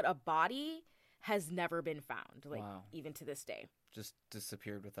Mackenzie, but a body has never been found, like even to this day. Just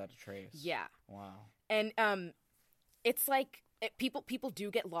disappeared without a trace. Yeah. Wow. And it's like people do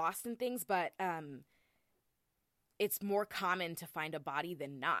get lost in things, but it's more common to find a body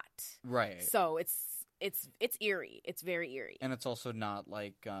than not. Right. So it's eerie. It's very eerie. And it's also not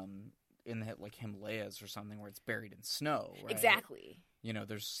like in the Himalayas or something where it's buried in snow, right? Exactly. You know,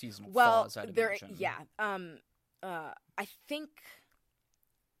 there's seasonal thaws, I'd imagine. Yeah. I think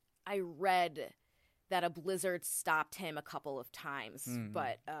I read that a blizzard stopped him a couple of times,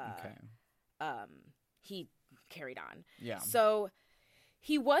 but he carried on. Yeah. So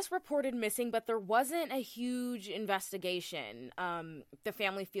he was reported missing, but there wasn't a huge investigation. The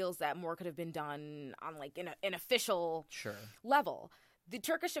family feels that more could have been done on like an official level. The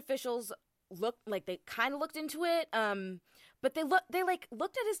Turkish officials kind of looked into it, but they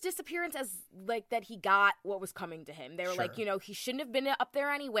looked at his disappearance as like that he got what was coming to him. They were like, you know, he shouldn't have been up there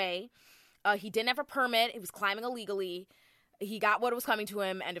anyway. He didn't have a permit. He was climbing illegally. He got what was coming to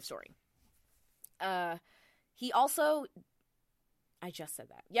him. End of story. He also, I just said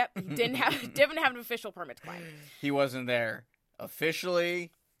that. Yep, he didn't have an official permit to climb. He wasn't there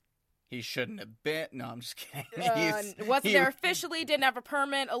officially. He shouldn't have been. No, I'm just kidding. Wasn't there officially, didn't have a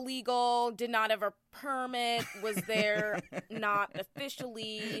permit, illegal, did not have a permit, was there not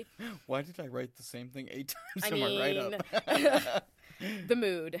officially. Why did I write the same thing 8 times in my write-up? The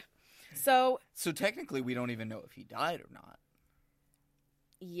mood. So technically we don't even know if he died or not.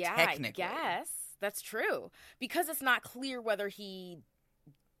 Yeah, I guess. That's true. Because it's not clear whether he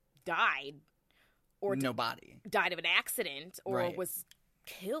died or died of an accident or was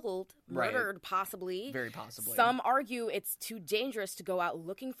killed, murdered, possibly. Very possibly. Some argue it's too dangerous to go out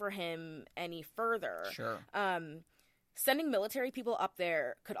looking for him any further. Sure. Sending military people up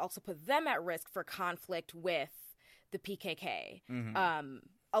there could also put them at risk for conflict with the PKK.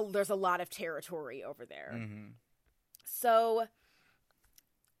 Mm-hmm. There's a lot of territory over there. Mm-hmm. So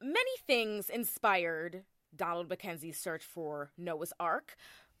many things inspired Donald Mackenzie's search for Noah's Ark,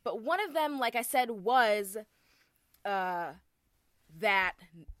 but one of them, like I said, was that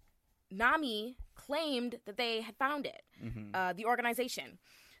NAMI claimed that they had found it, the organization.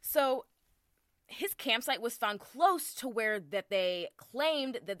 So his campsite was found close to where that they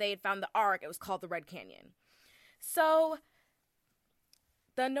claimed that they had found the Ark. It was called the Red Canyon. So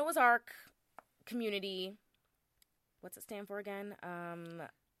the Noah's Ark community, what's it stand for again?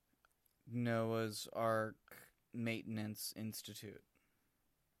 Noah's Ark Maintenance Institute.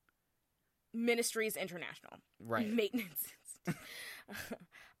 Ministries International. Right. Maintenance.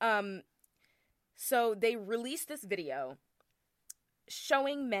 So they released this video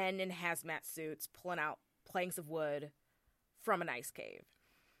showing men in hazmat suits pulling out planks of wood from an ice cave.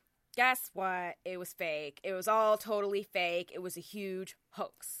 Guess what? It was fake. It was all totally fake. It was a huge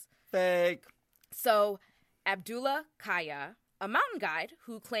hoax. Fake. So Abdullah Kaya, a mountain guide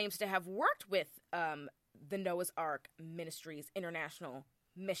who claims to have worked with the Noah's Ark Ministries International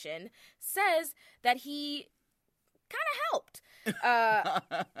mission, says that he kind of helped.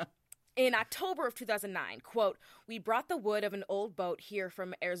 In October of 2009, quote, "We brought the wood of an old boat here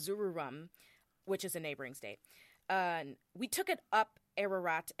from Erzurum, which is a neighboring state. We took it up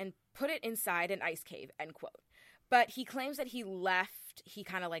Ararat and put it inside an ice cave," end quote. But he claims that he left,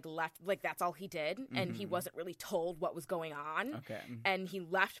 that's all he did, and he wasn't really told what was going on. Okay. And he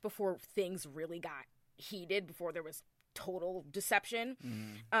left before things really got heated, before there was total deception.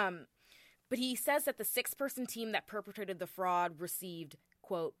 But he says that the 6-person team that perpetrated the fraud received,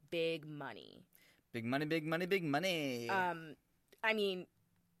 quote, big money. Big money, big money, big money. I mean,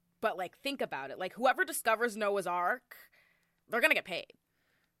 but, like, think about it. Like, whoever discovers Noah's Ark, they're going to get paid.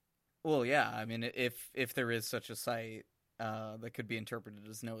 Well, yeah. I mean, if there is such a site that could be interpreted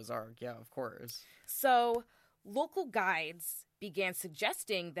as Noah's Ark, yeah, of course. So, local guides began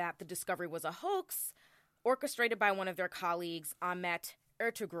suggesting that the discovery was a hoax orchestrated by one of their colleagues, Ahmet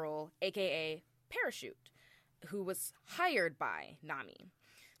Ertugrul, a.k.a. Parachute, who was hired by Nami.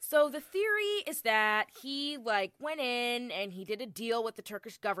 So the theory is that he, like, went in and he did a deal with the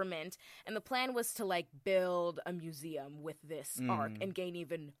Turkish government, and the plan was to, like, build a museum with this ark and gain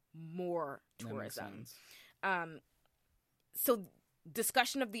even more tourism. So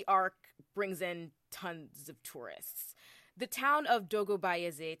discussion of the ark brings in tons of tourists. The town of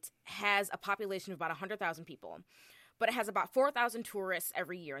Dogobayazit has a population of about 100,000 people, but it has about 4,000 tourists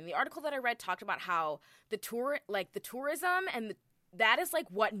every year. And the article that I read talked about how the tourism and that is, like,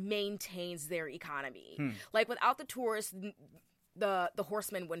 what maintains their economy. Like, without the tourists, the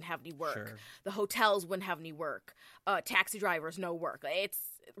horsemen wouldn't have any work. Sure. The hotels wouldn't have any work. Taxi drivers, no work.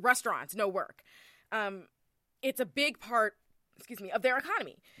 It's restaurants, no work. It's a big part, of their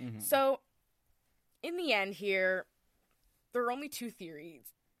economy. So, in the end here, there are only 2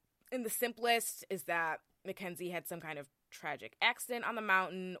 theories. And the simplest is that Mackenzie had some kind of tragic accident on the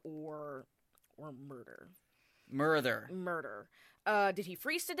mountain or murder. Murder. Did he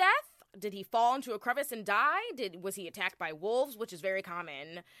freeze to death? Did he fall into a crevice and die? Was he attacked by wolves, which is very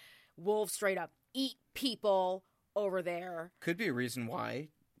common? Wolves straight up eat people over there. Could be a reason why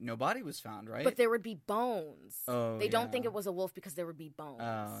no body was found, right? But there would be bones. Oh, they don't think it was a wolf because there would be bones.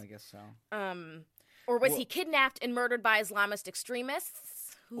 Oh, I guess so. Or was he kidnapped and murdered by Islamist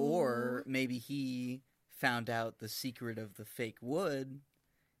extremists? Or maybe he found out the secret of the fake wood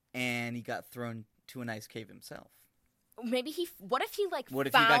and he got thrown to an ice cave himself. Maybe what if he got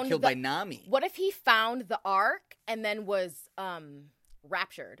killed by Nami? What if he found the ark and then was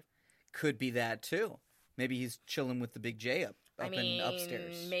raptured? Could be that too. Maybe he's chilling with the big J up in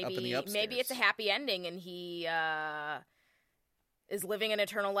upstairs. Maybe it's a happy ending and he is living an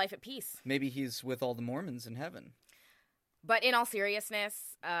eternal life at peace. Maybe he's with all the Mormons in heaven. But in all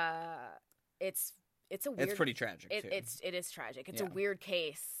seriousness, it's a weird. It's pretty tragic. Too. It is tragic. It's a weird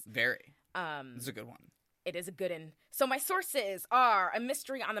case. Very. It's a good one. It is a good one. So my sources are A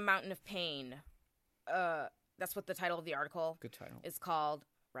Mystery on the Mountain of Pain. That's what the title of the article is called,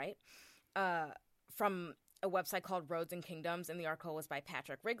 right? From a website called Roads and Kingdoms, and the article was by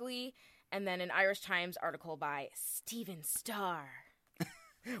Patrick Wrigley, and then an Irish Times article by Stephen Starr,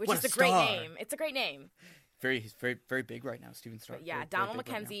 which is a great name. It's a great name. He's very, very big right now, Stephen Starr. But yeah, Donald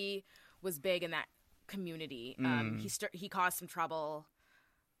Mackenzie was big in that community. He caused some trouble,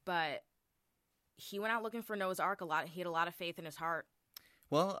 but he went out looking for Noah's Ark a lot. He had a lot of faith in his heart.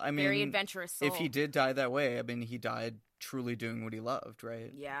 Well, I mean, very adventurous soul. If he did die that way, I mean, he died truly doing what he loved,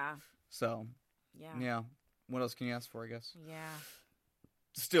 right? Yeah. So, yeah. What else can you ask for, I guess? Yeah.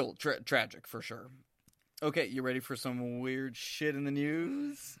 Still tragic, for sure. Okay, you ready for some weird shit in the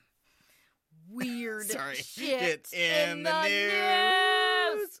news? Weird Sorry. shit in the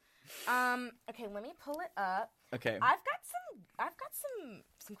news. Okay, let me pull it up. Okay. I've got some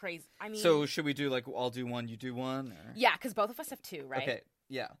crazy. I mean, so should we do like I'll do one, you do one? Or? Yeah, because both of us have 2, right? Okay.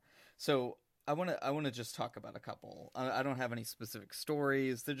 Yeah. So I want to just talk about a couple. I don't have any specific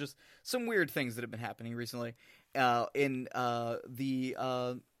stories. They're just some weird things that have been happening recently. In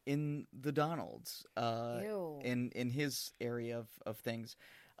the Donalds. In his area of things.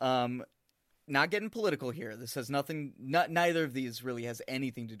 Not getting political here. This has nothing. Neither of these really has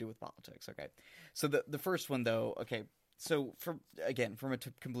anything to do with politics. Okay. So the first one though. Okay. So, from a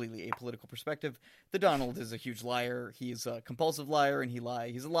completely apolitical perspective, the Donald is a huge liar. He's a compulsive liar, and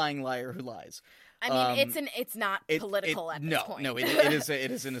he's a lying liar who lies. I mean, it's not political at this point. No,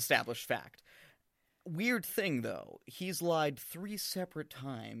 it is an established fact. Weird thing, though, he's lied 3 separate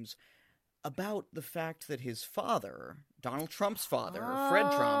times about the fact that his father, Donald Trump's father,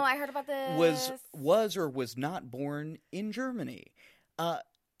 Fred Trump, I heard about this. was or was not born in Germany.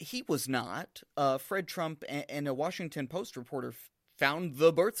 He was not. Fred Trump and a Washington Post reporter found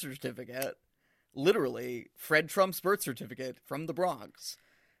the birth certificate, literally Fred Trump's birth certificate from the Bronx,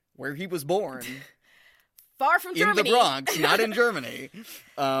 where he was born. Far from Germany. In the Bronx, not in Germany.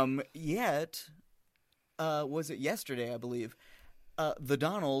 Yet, was it yesterday, I believe, the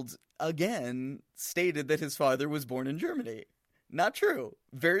Donald again stated that his father was born in Germany. Not true.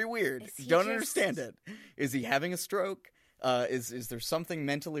 Very weird. Don't understand it. Is he having a stroke? Is there something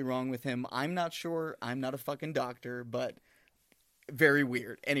mentally wrong with him? I'm not sure. I'm not a fucking doctor, but very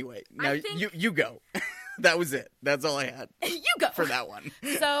weird. Anyway, now you go. That was it. That's all I had. You go for that one.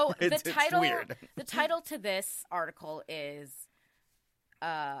 So it's weird. The title to this article is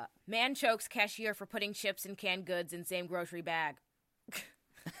 "Man Chokes Cashier for Putting Chips and Canned Goods in Same Grocery Bag."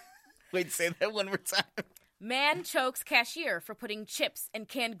 Wait, say that one more time. Man chokes cashier for putting chips and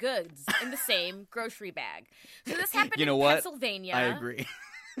canned goods in the same grocery bag. So this happened in Pennsylvania. I agree.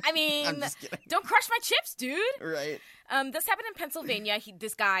 I mean, don't crush my chips, dude. Right. This happened in Pennsylvania.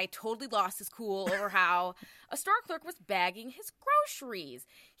 This guy totally lost his cool over how a store clerk was bagging his groceries.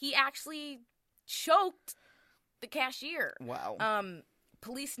 He actually choked the cashier. Wow.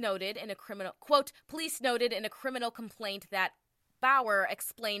 Police noted in a criminal complaint that Bauer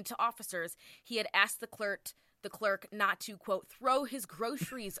explained to officers he had asked the clerk not to, quote, throw his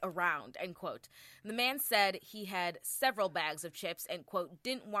groceries around, end quote. The man said he had several bags of chips and, quote,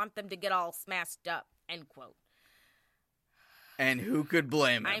 didn't want them to get all smashed up, end quote. And who could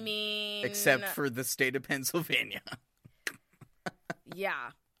blame him? I mean... except for the state of Pennsylvania.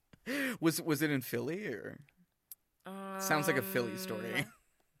 Yeah. Was it in Philly, or? Sounds like a Philly story.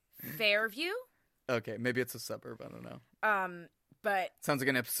 Fairview? Okay, maybe it's a suburb, I don't know. But sounds like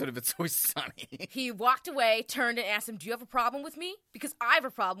an episode of It's Always Sunny. He walked away, turned and asked him, "Do you have a problem with me? Because I have a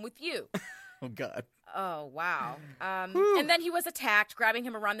problem with you." Oh, God. Oh, wow. And then he was attacked, grabbing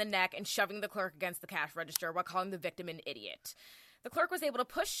him around the neck and shoving the clerk against the cash register while calling the victim an idiot. The clerk was able to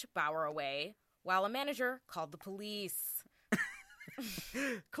push Bauer away while a manager called the police.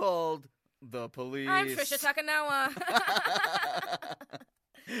 Called the police. I'm Trisha Takanawa.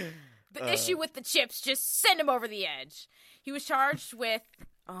 The issue with the chips just sent him over the edge. He was charged with...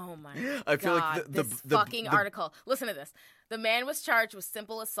 Oh, my I feel God. like this fucking article. Listen to this. The man was charged with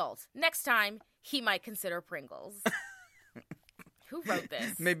simple assault. Next time, he might consider Pringles. Who wrote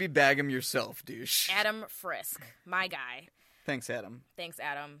this? Maybe bag him yourself, douche. Adam Frisk. My guy. Thanks, Adam. Thanks,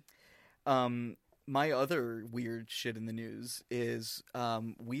 Adam. My other weird shit in the news is,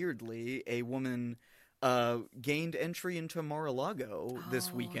 weirdly, a woman... gained entry into Mar-a-Lago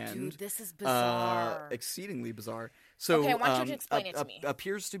this weekend. Dude, this is bizarre. Exceedingly bizarre. So, okay, I want you to explain it to me.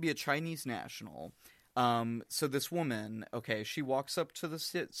 Appears to be a Chinese national. So this woman, she walks up to the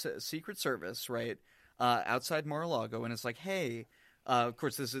Secret Service, right, outside Mar-a-Lago, and it's like, hey, of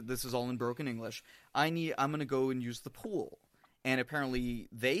course this is all in broken English. I'm going to go and use the pool. And apparently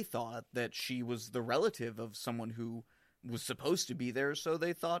they thought that she was the relative of someone who was supposed to be there, so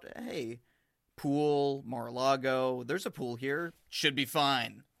they thought, hey, pool, Mar-a-Lago, there's a pool here, should be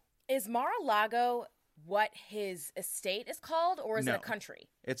fine. Is Mar-a-Lago what his estate is called, or is it a country?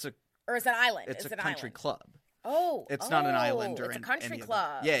 Or is it an island? It's a country club. Oh, it's not an island or it's a country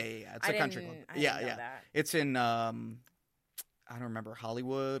club. Yeah. It's a country club. I didn't know that. It's in I don't remember,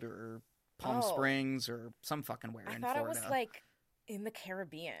 Hollywood or Palm Springs or some fucking where in Florida. I thought it was like in the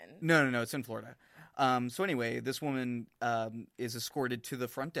Caribbean. No, it's in Florida. So anyway, this woman is escorted to the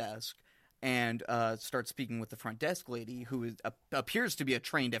front desk and starts speaking with the front desk lady, who appears to be a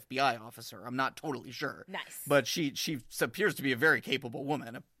trained FBI officer. I'm not totally sure. Nice. But she appears to be a very capable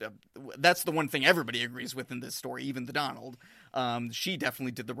woman. That's the one thing everybody agrees with in this story, even the Donald. She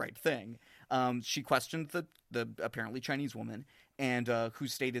definitely did the right thing. She questioned the apparently Chinese woman, and who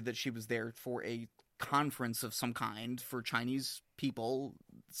stated that she was there for a conference of some kind for Chinese people,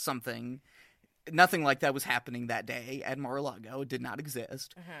 something. Nothing like that was happening that day at Mar-a-Lago. It did not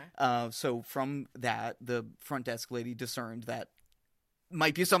exist. So from that, the front desk lady discerned that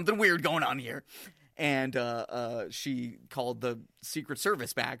might be something weird going on here. And she called the Secret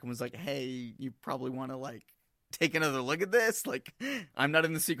Service back and was like, hey, you probably want to, take another look at this? Like, I'm not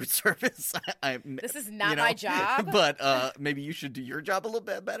in the Secret Service. This is not my job. But maybe you should do your job a little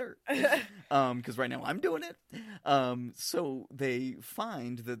bit better. Because right now I'm doing it. So they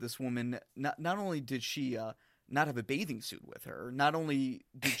find that this woman, not only did she not have a bathing suit with her, not only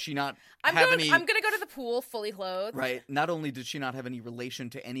did she not I'm have going any... to go to the pool fully clothed. Right. Not only did she not have any relation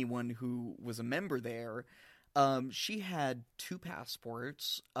to anyone who was a member there, she had 2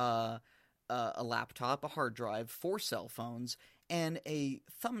 passports, a laptop, a hard drive, 4 cell phones, and a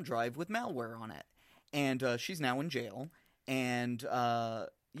thumb drive with malware on it. And she's now in jail. And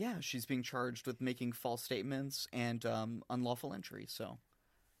she's being charged with making false statements and unlawful entry. So,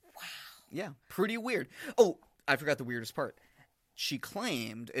 wow. Yeah, pretty weird. Oh, I forgot the weirdest part. She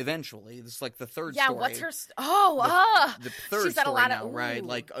claimed eventually, this is like the third story. Yeah, what's her... The third she said story a lot now, of... right?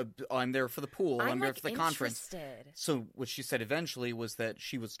 Like, I'm there for the pool, I'm there for the conference. Interested. So what she said eventually was that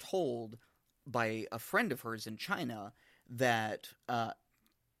she was told by a friend of hers in China that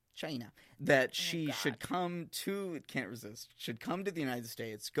she should come to... Can't resist. Should come to the United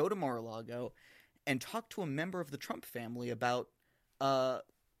States, go to Mar-a-Lago, and talk to a member of the Trump family about...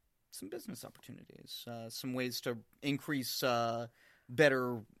 some business opportunities, some ways to increase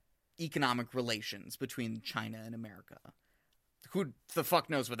better economic relations between China and America. Who the fuck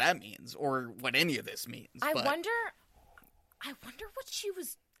knows what that means, or what any of this means? I wonder what she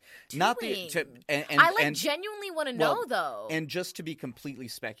was doing. Not I genuinely want to know, though. And just to be completely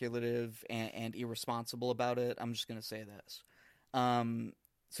speculative and irresponsible about it, I'm just going to say this.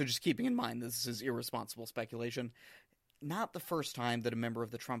 So just keeping in mind this is irresponsible speculation. Not the first time that a member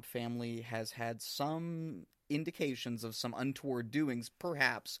of the Trump family has had some indications of some untoward doings,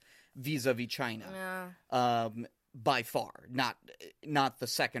 perhaps vis-a-vis China. Yeah. By far, not the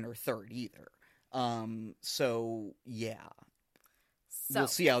second or third either. So yeah, we'll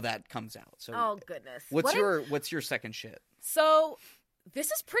see how that comes out. So, oh goodness, what's your second shit? So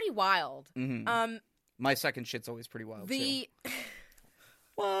this is pretty wild. Mm-hmm. My second shit's always pretty wild too.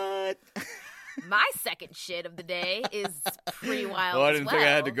 What? My second shit of the day is pretty wild. Oh, I didn't think I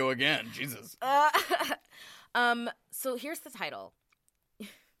had to go again. Jesus. So here's the title.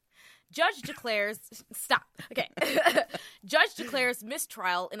 Judge declares... Stop. Okay. Judge declares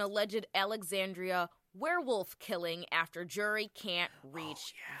mistrial in alleged Alexandria werewolf killing after jury can't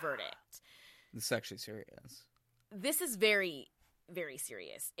reach verdict. This is actually serious. This is very, very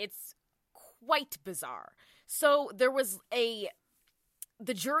serious. It's quite bizarre. So there was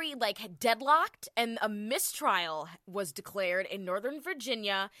the jury had deadlocked, and a mistrial was declared in Northern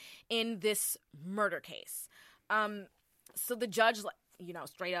Virginia in this murder case. So the judge,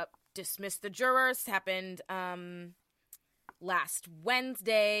 straight up dismissed the jurors. Happened last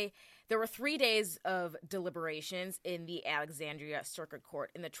Wednesday. There were 3 days of deliberations in the Alexandria Circuit Court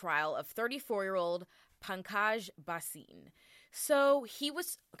in the trial of 34-year-old Pankaj Bhasin. So he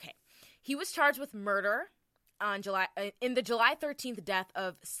was charged with murder in the July 13th death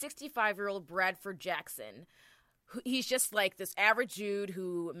of 65-year-old Bradford Jackson. He's just this average dude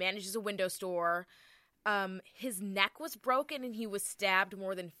who manages a window store. His neck was broken and he was stabbed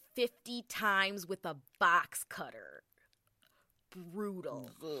more than 50 times with a box cutter. Brutal.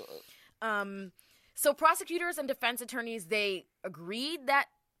 So prosecutors and defense attorneys, they agreed that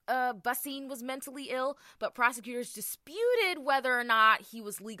Bhasin was mentally ill, but prosecutors disputed whether or not he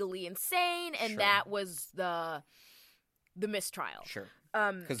was legally insane, and that was the mistrial. Sure.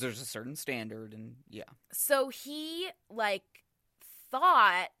 Because there's a certain standard, and yeah. So he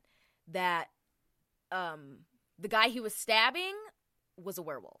thought that the guy he was stabbing was a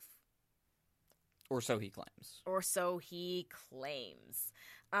werewolf. Or so he claims.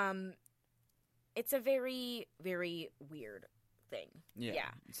 It's a very, very weird thing.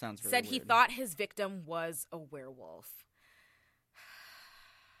 Yeah. It sounds very Said weird. He thought his victim was a werewolf.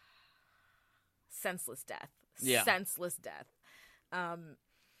 Senseless death. Yeah. Senseless death.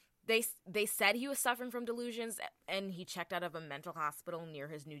 They said he was suffering from delusions, and he checked out of a mental hospital near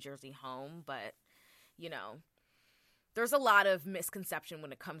his New Jersey home, but there's a lot of misconception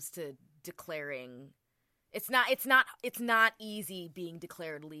when it comes to declaring. It's not easy being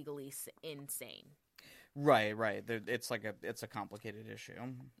declared legally insane. Right. It's a complicated issue.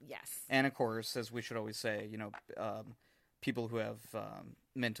 Yes. And of course, as we should always say, people who have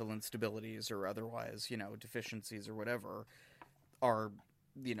mental instabilities or otherwise, deficiencies or whatever are,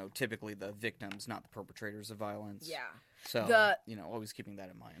 typically the victims, not the perpetrators of violence. Yeah. So, always keeping that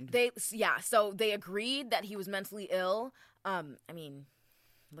in mind. So they agreed that he was mentally ill.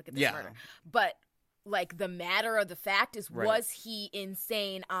 Look at this murder. But the matter of the fact is, was he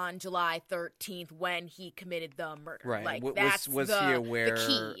insane on July 13th when he committed the murder? Right. That's was he aware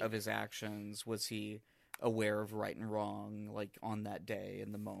of his actions? Was he aware of right and wrong, like, on that day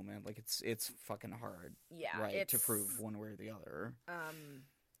in the moment. Like, it's fucking hard, right, to prove one way or the other.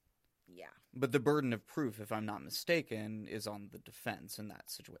 Yeah. But the burden of proof, if I'm not mistaken, is on the defense in that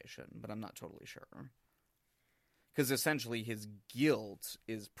situation, but I'm not totally sure. Because essentially his guilt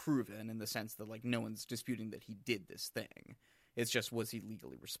is proven in the sense that, like, no one's disputing that he did this thing. It's just, was he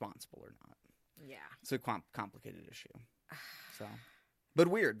legally responsible or not? Yeah. It's a complicated issue. So, but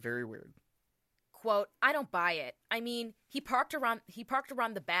weird, very weird. Quote, I don't buy it. I mean, he parked around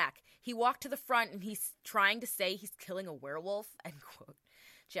the back. He walked to the front and he's trying to say he's killing a werewolf, end quote.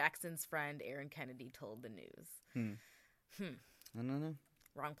 Jackson's friend Aaron Kennedy told the news. I don't know.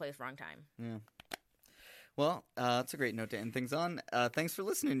 Wrong place, wrong time. Yeah. Well, that's a great note to end things on. Thanks for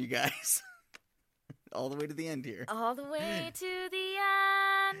listening, you guys. All the way to the end here. All the way to the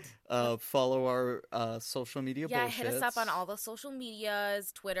end. Follow our social media bullshits. Hit us up on all the social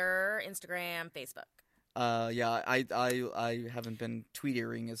medias, Twitter, Instagram, Facebook. I haven't been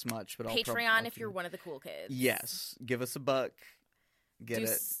tweetering as much, but Patreon if you're one of the cool kids. Yes. Give us a buck.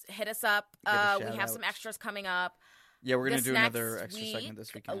 Hit us up. We have some extras coming up. Yeah, we're going to do another extra segment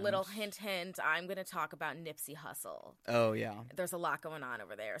this weekend. A little hint, I'm going to talk about Nipsey Hussle. Oh, yeah. There's a lot going on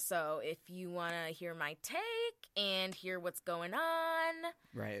over there. So if you want to hear my take and hear what's going on.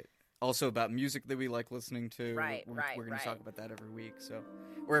 Right. Also about music that we like listening to. Right. We're going to talk about that every week.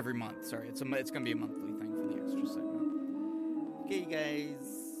 Or every month, sorry. It's going to be a monthly thing for the extra segment. Okay, you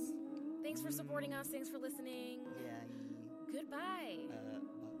guys. Thanks for supporting us. Thanks for listening. Yeah. Goodbye. Bye.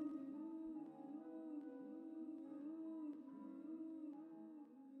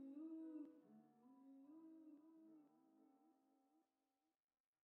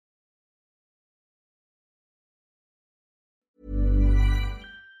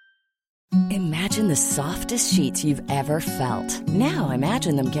 Imagine the softest sheets you've ever felt. Now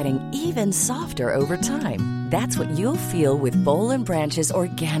imagine them getting even softer over time. That's what you'll feel with Boll & Branch's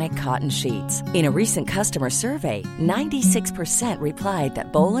organic cotton sheets. In a recent customer survey, 96% replied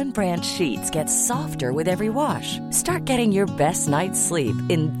that Boll & Branch sheets get softer with every wash. Start getting your best night's sleep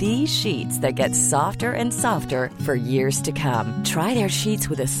in these sheets that get softer and softer for years to come. Try their sheets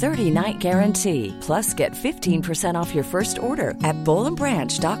with a 30-night guarantee. Plus, get 15% off your first order at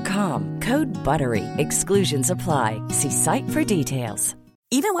bollandbranch.com. Code BUTTERY. Exclusions apply. See site for details.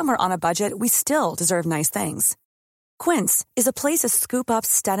 Even when we're on a budget, we still deserve nice things. Quince is a place to scoop up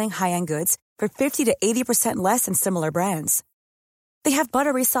stunning high-end goods for 50 to 80% less than similar brands. They have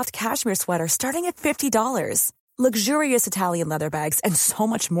buttery soft cashmere sweaters starting at $50, luxurious Italian leather bags, and so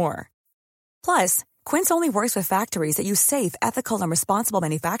much more. Plus, Quince only works with factories that use safe, ethical, and responsible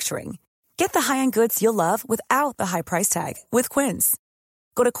manufacturing. Get the high-end goods you'll love without the high price tag with Quince.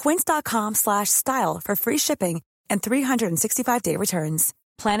 Go to quince.com/style for free shipping and 365-day returns.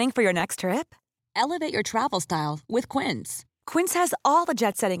 Planning for your next trip? Elevate your travel style with Quince. Quince has all the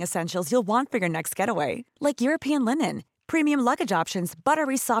jet-setting essentials you'll want for your next getaway, like European linen, premium luggage options,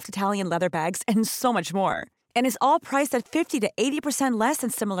 buttery soft Italian leather bags, and so much more. And is all priced at 50 to 80% less than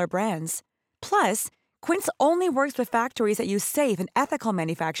similar brands. Plus, Quince only works with factories that use safe and ethical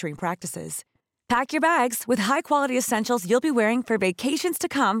manufacturing practices. Pack your bags with high-quality essentials you'll be wearing for vacations to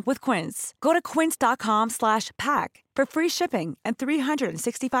come with Quince. Go to quince.com/pack for free shipping and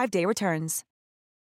 365-day returns.